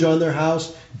sewage on their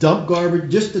house, dump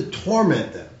garbage just to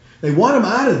torment them. They want them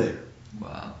out of there.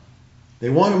 Wow. They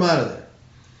want them out of there.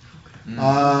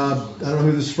 I don't know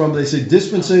who this is from, but they say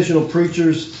dispensational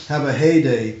preachers have a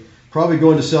heyday, probably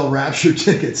going to sell rapture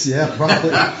tickets. Yeah,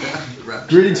 probably.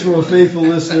 Greetings from a faithful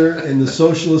listener in the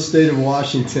socialist state of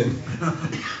Washington.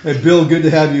 Hey, Bill, good to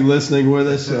have you listening with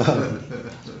us.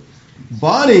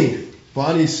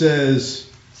 Bonnie says,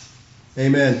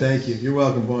 amen, thank you. You're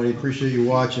welcome, Bonnie. Appreciate you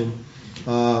watching.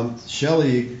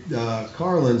 Shelley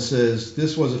Carlin says,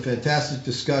 this was a fantastic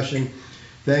discussion.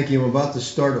 Thank you. I'm about to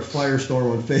start a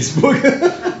firestorm on Facebook.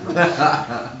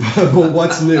 But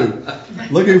what's new?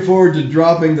 Looking forward to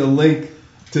dropping the link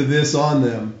to this on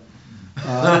them.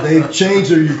 They've changed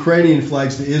their Ukrainian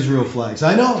flags to Israel flags.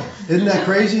 I know. Isn't that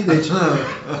crazy?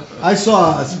 I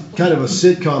saw kind of a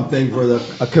sitcom thing where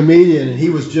a comedian, and he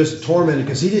was just tormented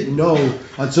because he didn't know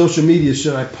on social media,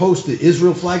 should I post the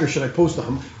Israel flag or should I post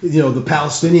the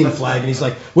Palestinian flag? And he's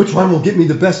like, which one will get me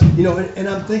the best? And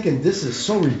I'm thinking, this is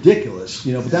so ridiculous.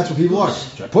 But that's what people are.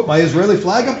 Should I put my Israeli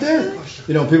flag up there?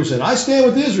 People saying, I stand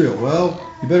with Israel. Well,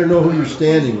 you better know who you're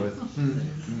standing with.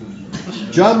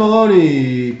 John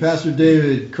Maloney, Pastor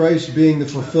David, Christ being the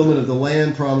fulfillment of the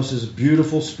land promise is a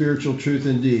beautiful spiritual truth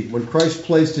indeed. When Christ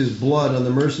placed his blood on the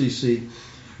mercy seat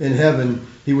in heaven,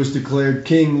 he was declared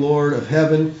King, Lord of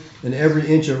heaven, and every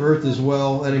inch of earth as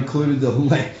well. That included the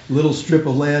little strip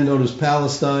of land known as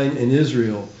Palestine and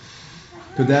Israel.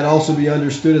 Could that also be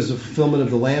understood as a fulfillment of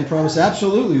the land promise?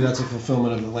 Absolutely, that's a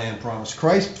fulfillment of the land promise.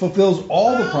 Christ fulfills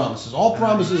all the promises. All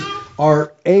promises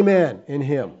are amen in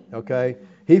him, okay?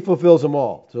 He fulfills them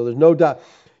all. So there's no doubt.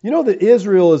 You know that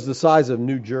Israel is the size of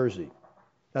New Jersey.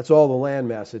 That's all the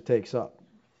landmass it takes up.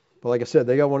 But like I said,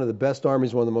 they got one of the best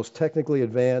armies, one of the most technically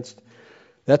advanced.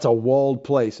 That's a walled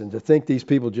place. And to think these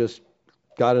people just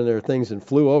got in their things and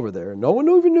flew over there. No one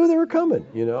even knew they were coming,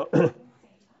 you know. Plus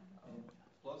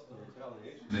the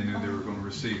retaliation they knew they were going to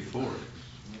receive for it.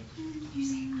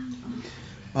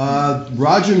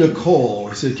 Roger Nicole,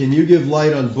 he said, can you give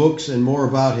light on books and more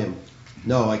about him?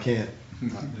 No, I can't.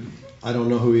 I don't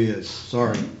know who he is.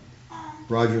 Sorry.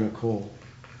 Roger Nicole.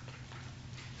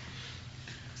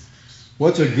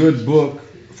 What's a good book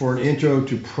for an intro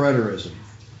to preterism?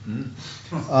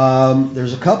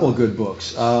 There's a couple of good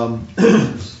books.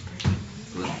 Glenn's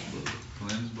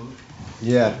book?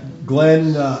 Yeah,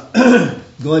 Glenn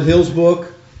Hill's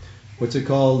book. What's it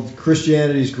called?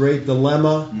 Christianity's Great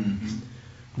Dilemma.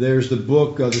 There's the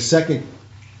book, The Second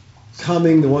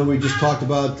Coming, the one we just talked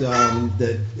about,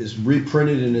 that is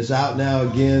reprinted and is out now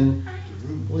again.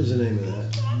 What is the name of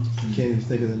that? I can't even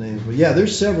think of the name. But yeah,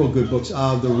 there's several good books.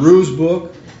 The Ruse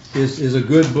book is a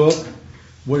good book.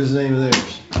 What is the name of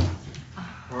theirs?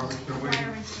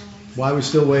 Why We're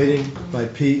Still Waiting by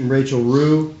Pete and Rachel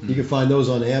Rue. You can find those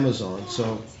on Amazon.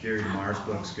 So Gary DeMar's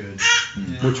book's good.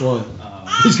 which one?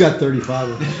 He's got 35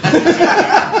 of them.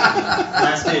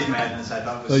 Last Days Madness, I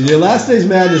thought was. Yeah, Last Days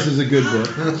Madness is a good book.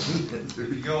 If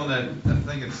you go on that, I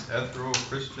think it's Ethro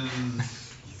Christian,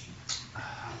 I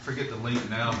forget the link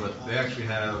now, but they actually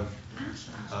have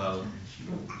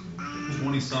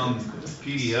 20-some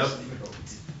PDF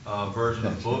version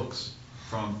of books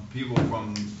from people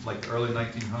from like the early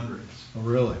 1900s. Oh,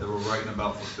 really? That were writing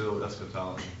about fulfilled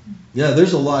eschatology. Yeah,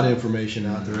 there's a lot of information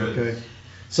out there, okay?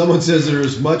 Someone says there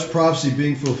is much prophecy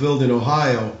being fulfilled in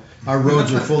Ohio. Our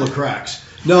roads are full of cracks.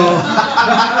 No,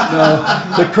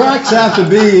 the cracks have to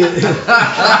be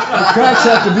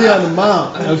on the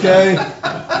mount, okay?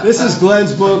 This is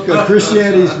Glenn's book,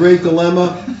 Christianity's Great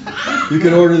Dilemma. You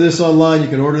can order this online. You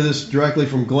can order this directly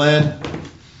from Glenn.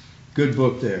 Good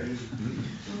book there.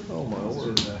 Oh, my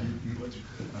word.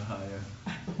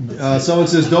 Someone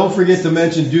says, don't forget to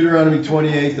mention Deuteronomy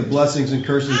 28, the blessings and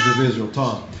curses of Israel.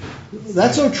 Tom,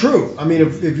 that's so true. I mean,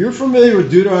 if you're familiar with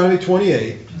Deuteronomy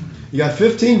 28, you got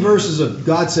 15 verses of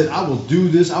God said, I will do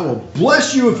this. I will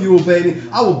bless you if you obey me.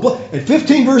 I will and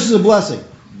 15 verses of blessing.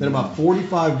 Then about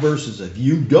 45 verses if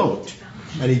you don't.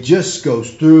 And he just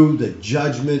goes through the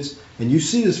judgments. And you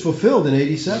see this fulfilled in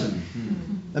 87.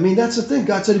 I mean, that's the thing.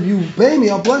 God said, if you obey me,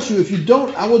 I'll bless you. If you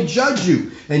don't, I will judge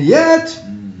you. And yet,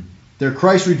 they're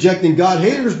Christ-rejecting God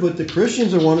haters, but the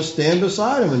Christians want to stand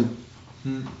beside them.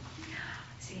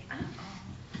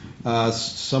 And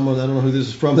someone, I don't know who this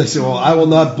is from, they say, well, I will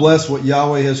not bless what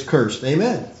Yahweh has cursed.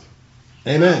 Amen.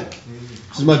 Amen.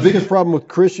 This is my biggest problem with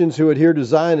Christians who adhere to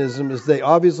Zionism is they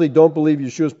obviously don't believe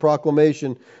Yeshua's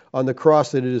proclamation on the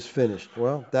cross that it is finished.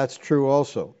 Well, that's true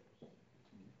also.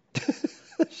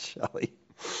 Shelley.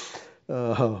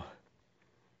 My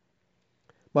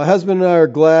husband and I are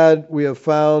glad we have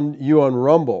found you on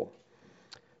Rumble.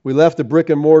 We left a brick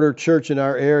and mortar church in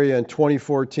our area in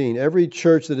 2014. Every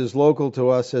church that is local to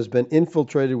us has been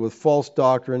infiltrated with false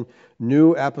doctrine,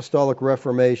 new apostolic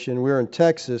reformation. We're in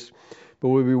Texas, but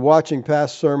we'll be watching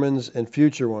past sermons and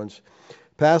future ones.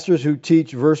 Pastors who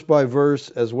teach verse by verse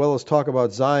as well as talk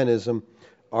about Zionism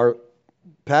are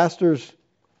pastors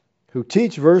who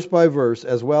teach verse by verse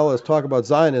as well as talk about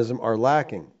Zionism are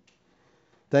lacking.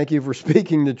 Thank you for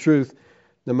speaking the truth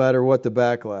no matter what the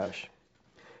backlash.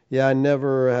 Yeah, I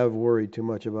never have worried too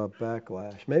much about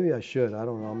backlash. Maybe I should. I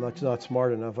don't know. I'm not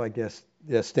smart enough, I guess.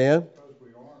 Yeah, Stan?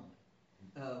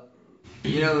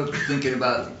 Thinking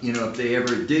about, if they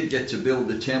ever did get to build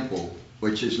the temple,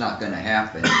 which is not going to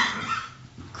happen,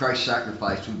 Christ's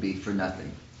sacrifice would be for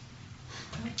nothing.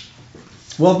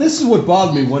 Well, this is what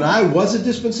bothered me. When I was a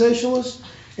dispensationalist,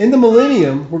 in the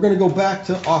millennium, we're going to go back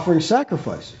to offering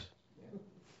sacrifices.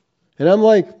 And I'm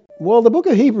like, well, the book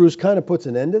of Hebrews kind of puts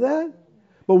an end to that.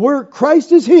 But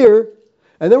Christ is here,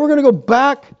 and then we're going to go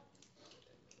back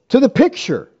to the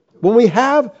picture when we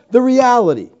have the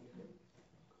reality.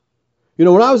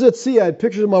 When I was at sea, I had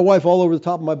pictures of my wife all over the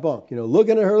top of my bunk.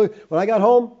 Looking at her. When I got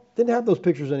home, didn't have those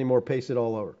pictures anymore pasted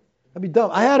all over. I'd be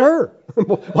dumb. I had her.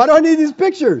 Why do I need these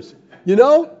pictures?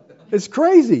 It's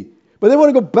crazy. But they want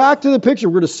to go back to the picture.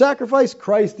 We're going to sacrifice.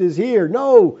 Christ is here.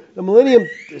 No, the millennium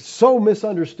is so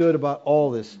misunderstood about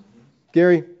all this.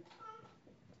 Gary?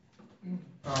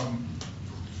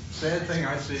 Sad thing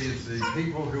I see is the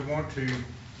people who want to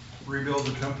rebuild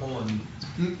the temple and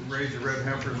raise the red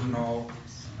heifers and all,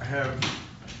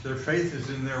 their faith is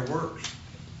in their works.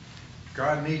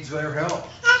 God needs their help.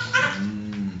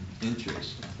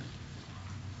 Interesting.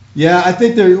 Yeah, I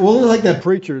think they're like that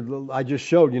preacher I just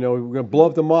showed. We're going to blow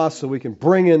up the mosque so we can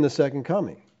bring in the second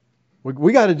coming.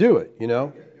 We got to do it.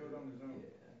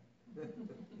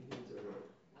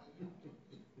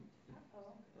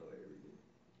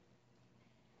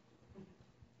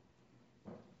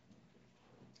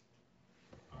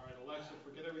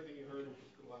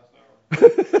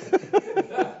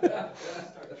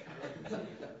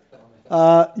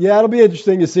 Yeah, it'll be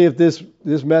interesting to see if this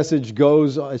message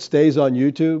it stays on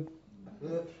YouTube.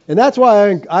 And that's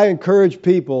why I encourage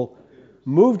people,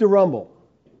 move to Rumble.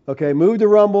 Okay, move to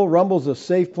Rumble. Rumble's a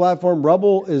safe platform.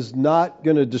 Rumble is not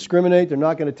going to discriminate. They're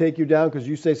not going to take you down because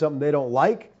you say something they don't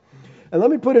like. And let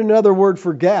me put in another word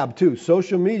for Gab, too.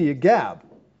 Social media, Gab.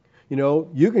 You know,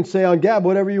 you can say on Gab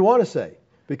whatever you want to say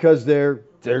because they're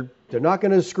not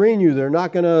going to screen you. They're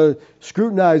not going to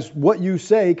scrutinize what you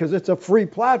say because it's a free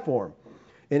platform.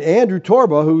 And Andrew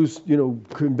Torba, who's,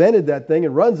 invented that thing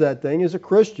and runs that thing, is a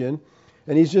Christian.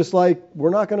 And he's just like,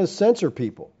 we're not going to censor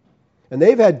people. And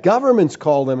they've had governments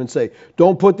call them and say,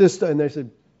 don't put this, and they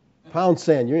said, pound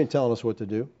sand, you ain't telling us what to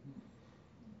do.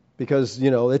 Because,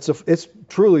 it's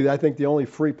truly, I think, the only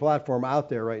free platform out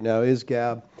there right now is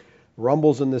Gab.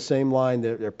 Rumble's in the same line.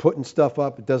 They're putting stuff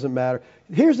up. It doesn't matter.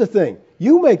 Here's the thing.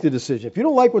 You make the decision. If you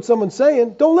don't like what someone's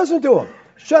saying, don't listen to them.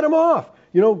 Shut them off.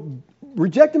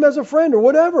 Reject them as a friend or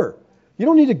whatever. You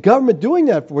don't need the government doing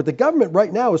that. What the government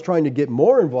right now is trying to get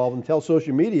more involved and tell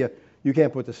social media, you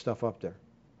can't put this stuff up there.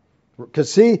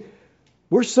 Because, see,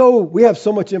 we have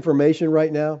so much information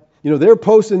right now. They're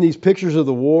posting these pictures of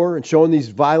the war and showing these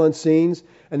violent scenes,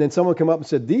 and then someone come up and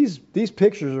said, these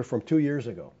pictures are from 2 years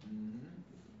ago.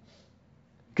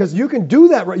 Because you can do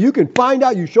that, right? You can find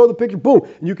out, you show the picture, boom,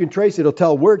 and you can trace it. It'll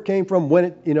tell where it came from, when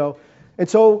it, And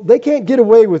so they can't get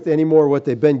away with anymore what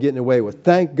they've been getting away with.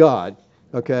 Thank God,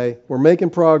 okay? We're making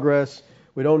progress.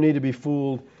 We don't need to be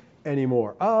fooled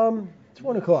anymore. It's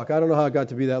 1 o'clock. I don't know how it got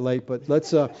to be that late, but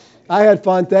let's. I had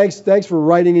fun. Thanks for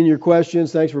writing in your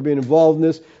questions. Thanks for being involved in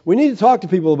this. We need to talk to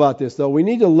people about this, though. We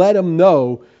need to let them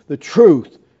know the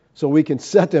truth so we can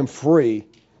set them free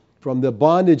from the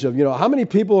bondage of, how many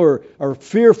people are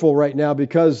fearful right now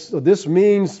because this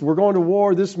means we're going to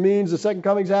war. This means the second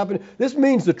coming's happening. This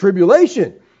means the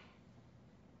tribulation.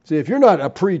 See, if you're not a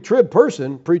pre-trib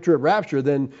person, pre-trib rapture,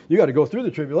 then you got to go through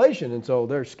the tribulation, and so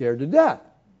they're scared to death.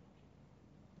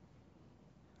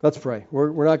 Let's pray.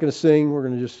 We're not going to sing. We're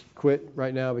going to just quit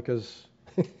right now because...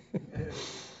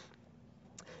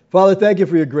 Father, thank you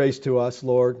for your grace to us,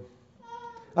 Lord.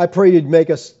 I pray you'd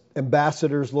make us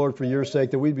ambassadors, Lord, for your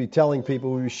sake, that we'd be telling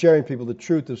people, we'd be sharing people the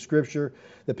truth of Scripture,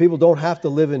 that people don't have to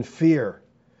live in fear.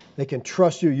 They can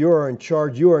trust you. You are in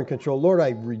charge. You are in control. Lord, I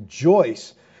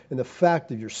rejoice in the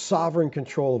fact of your sovereign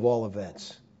control of all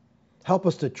events. Help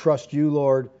us to trust you,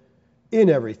 Lord, in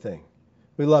everything.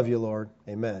 We love you, Lord.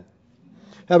 Amen.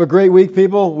 Have a great week,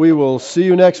 people. We will see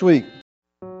you next week.